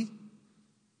individuality.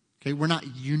 Okay? We're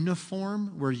not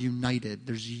uniform, we're united.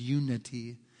 There's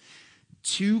unity.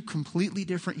 Two completely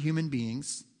different human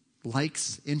beings,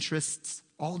 likes, interests,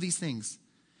 all these things,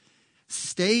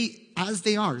 stay as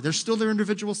they are. They're still their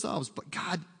individual selves, but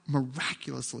God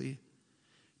miraculously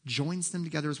joins them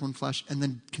together as one flesh and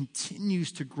then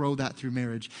continues to grow that through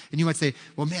marriage. And you might say,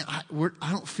 well, man, I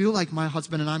don't feel like my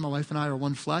husband and I, my wife and I are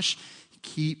one flesh.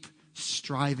 Keep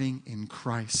striving in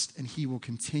Christ, and he will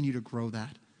continue to grow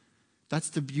that. That's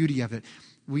the beauty of it.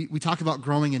 We talk about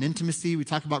growing in intimacy. We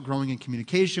talk about growing in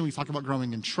communication. We talk about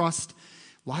growing in trust.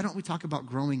 Why don't we talk about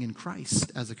growing in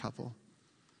Christ as a couple?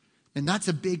 And that's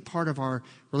a big part of our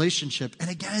relationship. And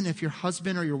again, if your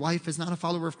husband or your wife is not a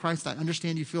follower of Christ, I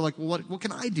understand you feel like, well, what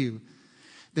can I do?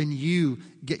 Then you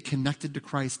get connected to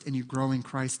Christ and you grow in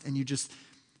Christ and you just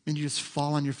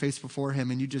fall on your face before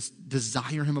him and you just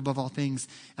desire him above all things.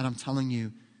 And I'm telling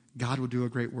you, God will do a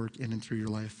great work in and through your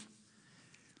life.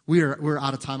 We're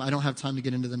out of time. I don't have time to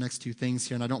get into the next two things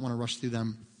here, and I don't want to rush through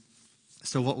them.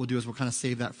 So what we'll do is we'll kind of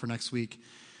save that for next week.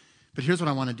 But here's what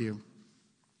I want to do.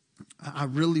 I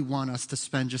really want us to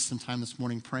spend just some time this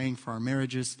morning praying for our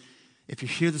marriages. If you're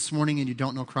here this morning and you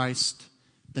don't know Christ,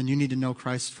 then you need to know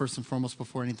Christ first and foremost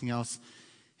before anything else.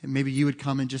 And maybe you would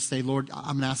come and just say, Lord,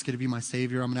 I'm going to ask you to be my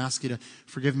Savior. I'm going to ask you to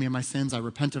forgive me of my sins. I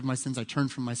repent of my sins. I turn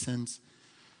from my sins.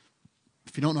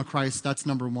 If you don't know Christ, that's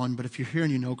number one. But if you're here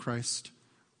and you know Christ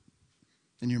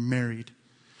and you're married,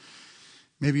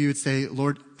 maybe you would say,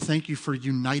 Lord, thank you for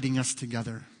uniting us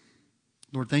together.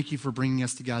 Lord, thank you for bringing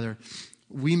us together.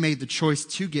 We made the choice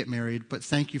to get married, but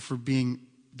thank you for being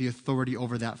the authority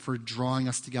over that, for drawing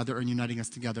us together and uniting us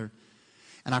together.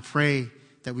 And I pray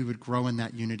that we would grow in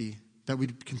that unity, that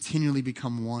we'd continually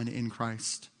become one in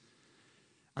Christ.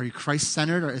 Are you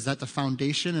Christ-centered, or is that the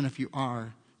foundation? And if you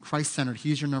are Christ-centered,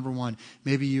 he's your number one.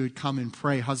 Maybe you would come and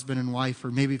pray, husband and wife,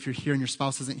 or maybe if you're here and your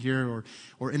spouse isn't here,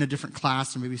 or in a different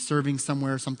class, or maybe serving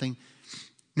somewhere or something,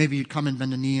 maybe you'd come and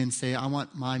bend a knee and say, I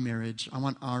want my marriage, I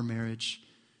want our marriage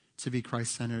to be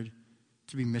Christ-centered,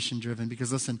 to be mission-driven.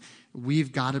 Because listen,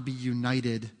 we've got to be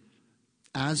united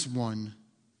as one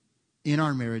in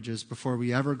our marriages before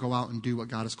we ever go out and do what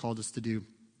God has called us to do.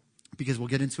 Because we'll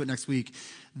get into it next week.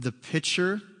 The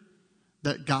picture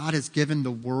that God has given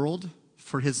the world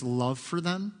for his love for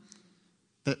them,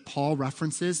 that Paul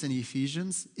references in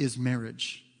Ephesians, is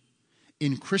marriage.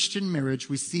 In Christian marriage,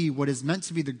 we see what is meant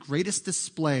to be the greatest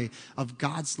display of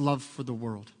God's love for the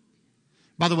world.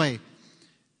 By the way,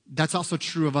 that's also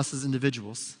true of us as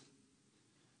individuals.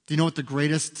 Do you know what the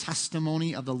greatest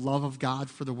testimony of the love of God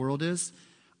for the world is?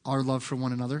 Our love for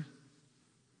one another.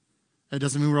 It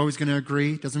doesn't mean we're always going to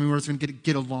agree. It doesn't mean we're always going to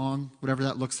get along, whatever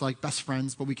that looks like, best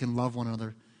friends, but we can love one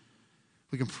another.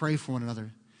 We can pray for one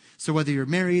another. So whether you're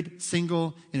married,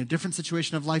 single, in a different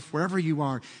situation of life, wherever you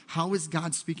are, how is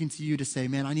God speaking to you to say,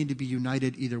 man, I need to be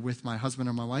united either with my husband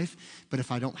or my wife, but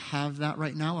if I don't have that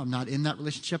right now, I'm not in that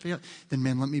relationship yet, then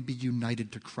man, let me be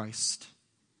united to Christ.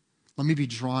 Let me be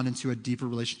drawn into a deeper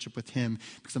relationship with him.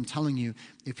 Because I'm telling you,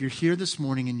 if you're here this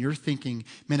morning and you're thinking,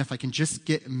 man, if I can just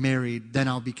get married, then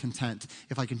I'll be content.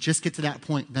 If I can just get to that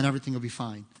point, then everything will be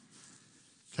fine.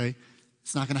 Okay?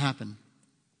 It's not going to happen.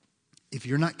 If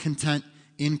you're not content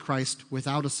in Christ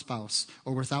without a spouse,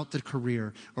 or without the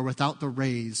career, or without the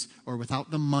raise, or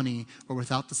without the money, or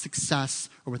without the success,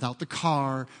 or without the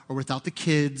car, or without the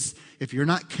kids, if you're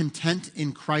not content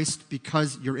in Christ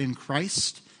because you're in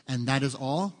Christ, and that is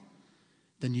all,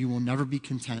 then you will never be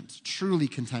content, truly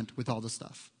content with all the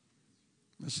stuff.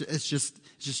 It's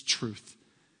just truth.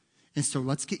 And so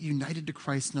let's get united to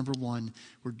Christ, number one.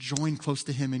 We're joined close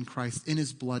to him in Christ, in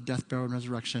his blood, death, burial, and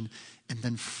resurrection. And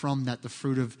then from that, the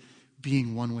fruit of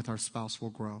being one with our spouse will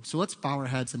grow. So let's bow our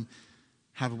heads and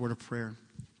have a word of prayer.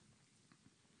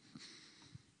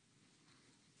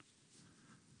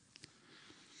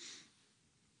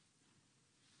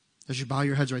 As you bow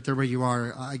your heads right there where you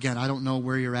are, again, I don't know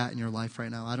where you're at in your life right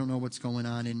now. I don't know what's going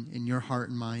on in your heart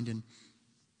and mind. And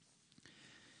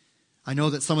I know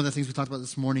that some of the things we talked about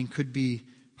this morning could be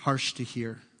harsh to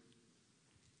hear.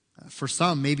 For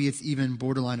some, maybe it's even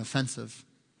borderline offensive.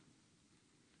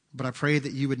 But I pray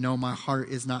that you would know my heart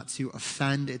is not to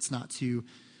offend. It's not to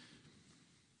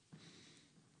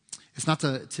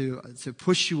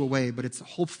push you away, but it's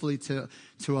hopefully to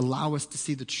allow us to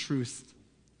see the truth,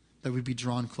 that we'd be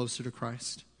drawn closer to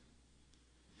Christ.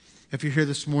 If you're here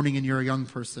this morning and you're a young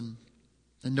person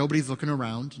and nobody's looking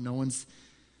around, no one's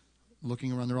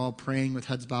looking around, they're all praying with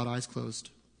heads bowed, eyes closed.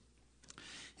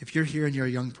 If you're here and you're a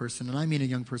young person, and I mean a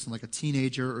young person like a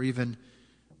teenager or even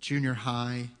junior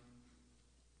high,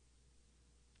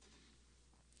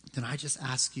 then I just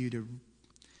ask you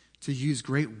to use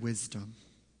great wisdom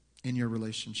in your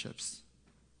relationships.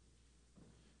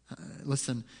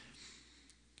 Listen,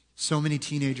 so many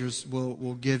teenagers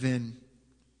will give in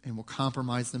and will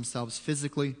compromise themselves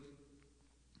physically,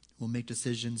 will make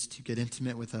decisions to get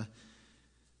intimate with a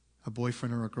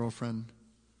boyfriend or a girlfriend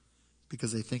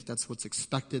because they think that's what's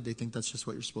expected. They think that's just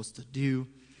what you're supposed to do.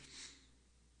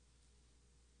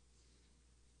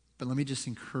 But let me just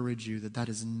encourage you that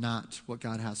is not what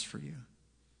God has for you.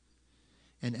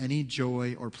 And any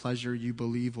joy or pleasure you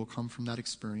believe will come from that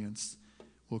experience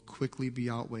will quickly be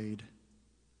outweighed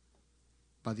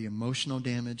by the emotional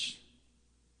damage,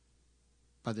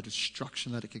 by the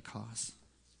destruction that it could cause.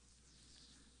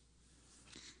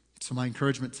 So my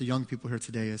encouragement to young people here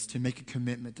today is to make a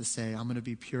commitment to say, I'm going to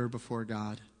be pure before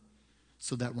God,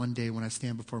 so that one day when I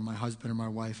stand before my husband or my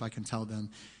wife, I can tell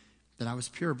them that I was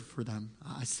pure for them.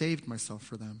 I saved myself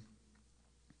for them.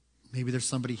 Maybe there's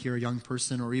somebody here, a young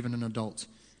person or even an adult,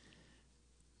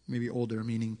 maybe older,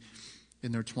 meaning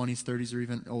in their 20s, 30s, or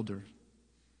even older,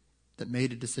 that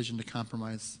made a decision to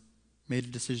compromise, made a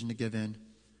decision to give in.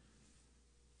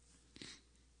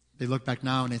 They look back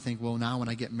now and they think, well, now when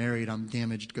I get married, I'm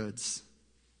damaged goods.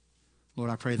 Lord,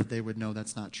 I pray that they would know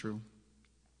that's not true.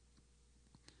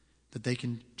 That they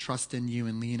can trust in you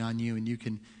and lean on you, and you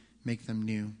can make them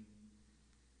new.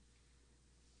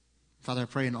 Father, I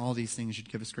pray in all these things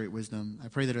you'd give us great wisdom. I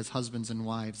pray that as husbands and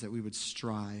wives that we would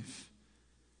strive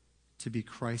to be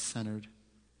Christ-centered,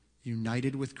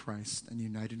 united with Christ and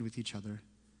united with each other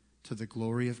to the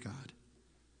glory of God.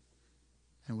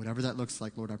 And whatever that looks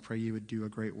like, Lord, I pray you would do a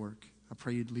great work. I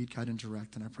pray you'd lead, guide, and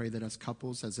direct. And I pray that as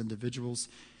couples, as individuals,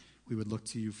 we would look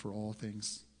to you for all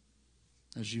things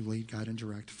as you lead, guide, and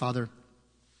direct. Father,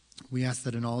 we ask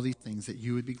that in all these things that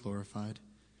you would be glorified,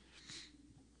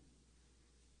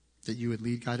 that you would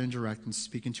lead, guide, and direct and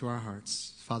speak into our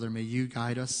hearts. Father, may you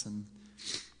guide us and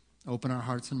open our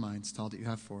hearts and minds to all that you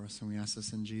have for us. And we ask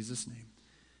this in Jesus' name.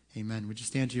 Amen. Would you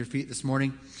stand to your feet this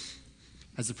morning?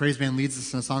 As the praise band leads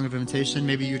us in a song of invitation,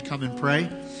 maybe you'd come and pray.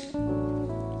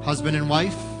 Husband and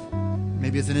wife,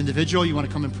 maybe as an individual, you want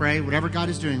to come and pray. Whatever God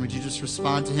is doing, would you just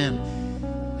respond to him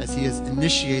as he is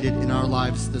initiated in our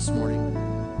lives this morning?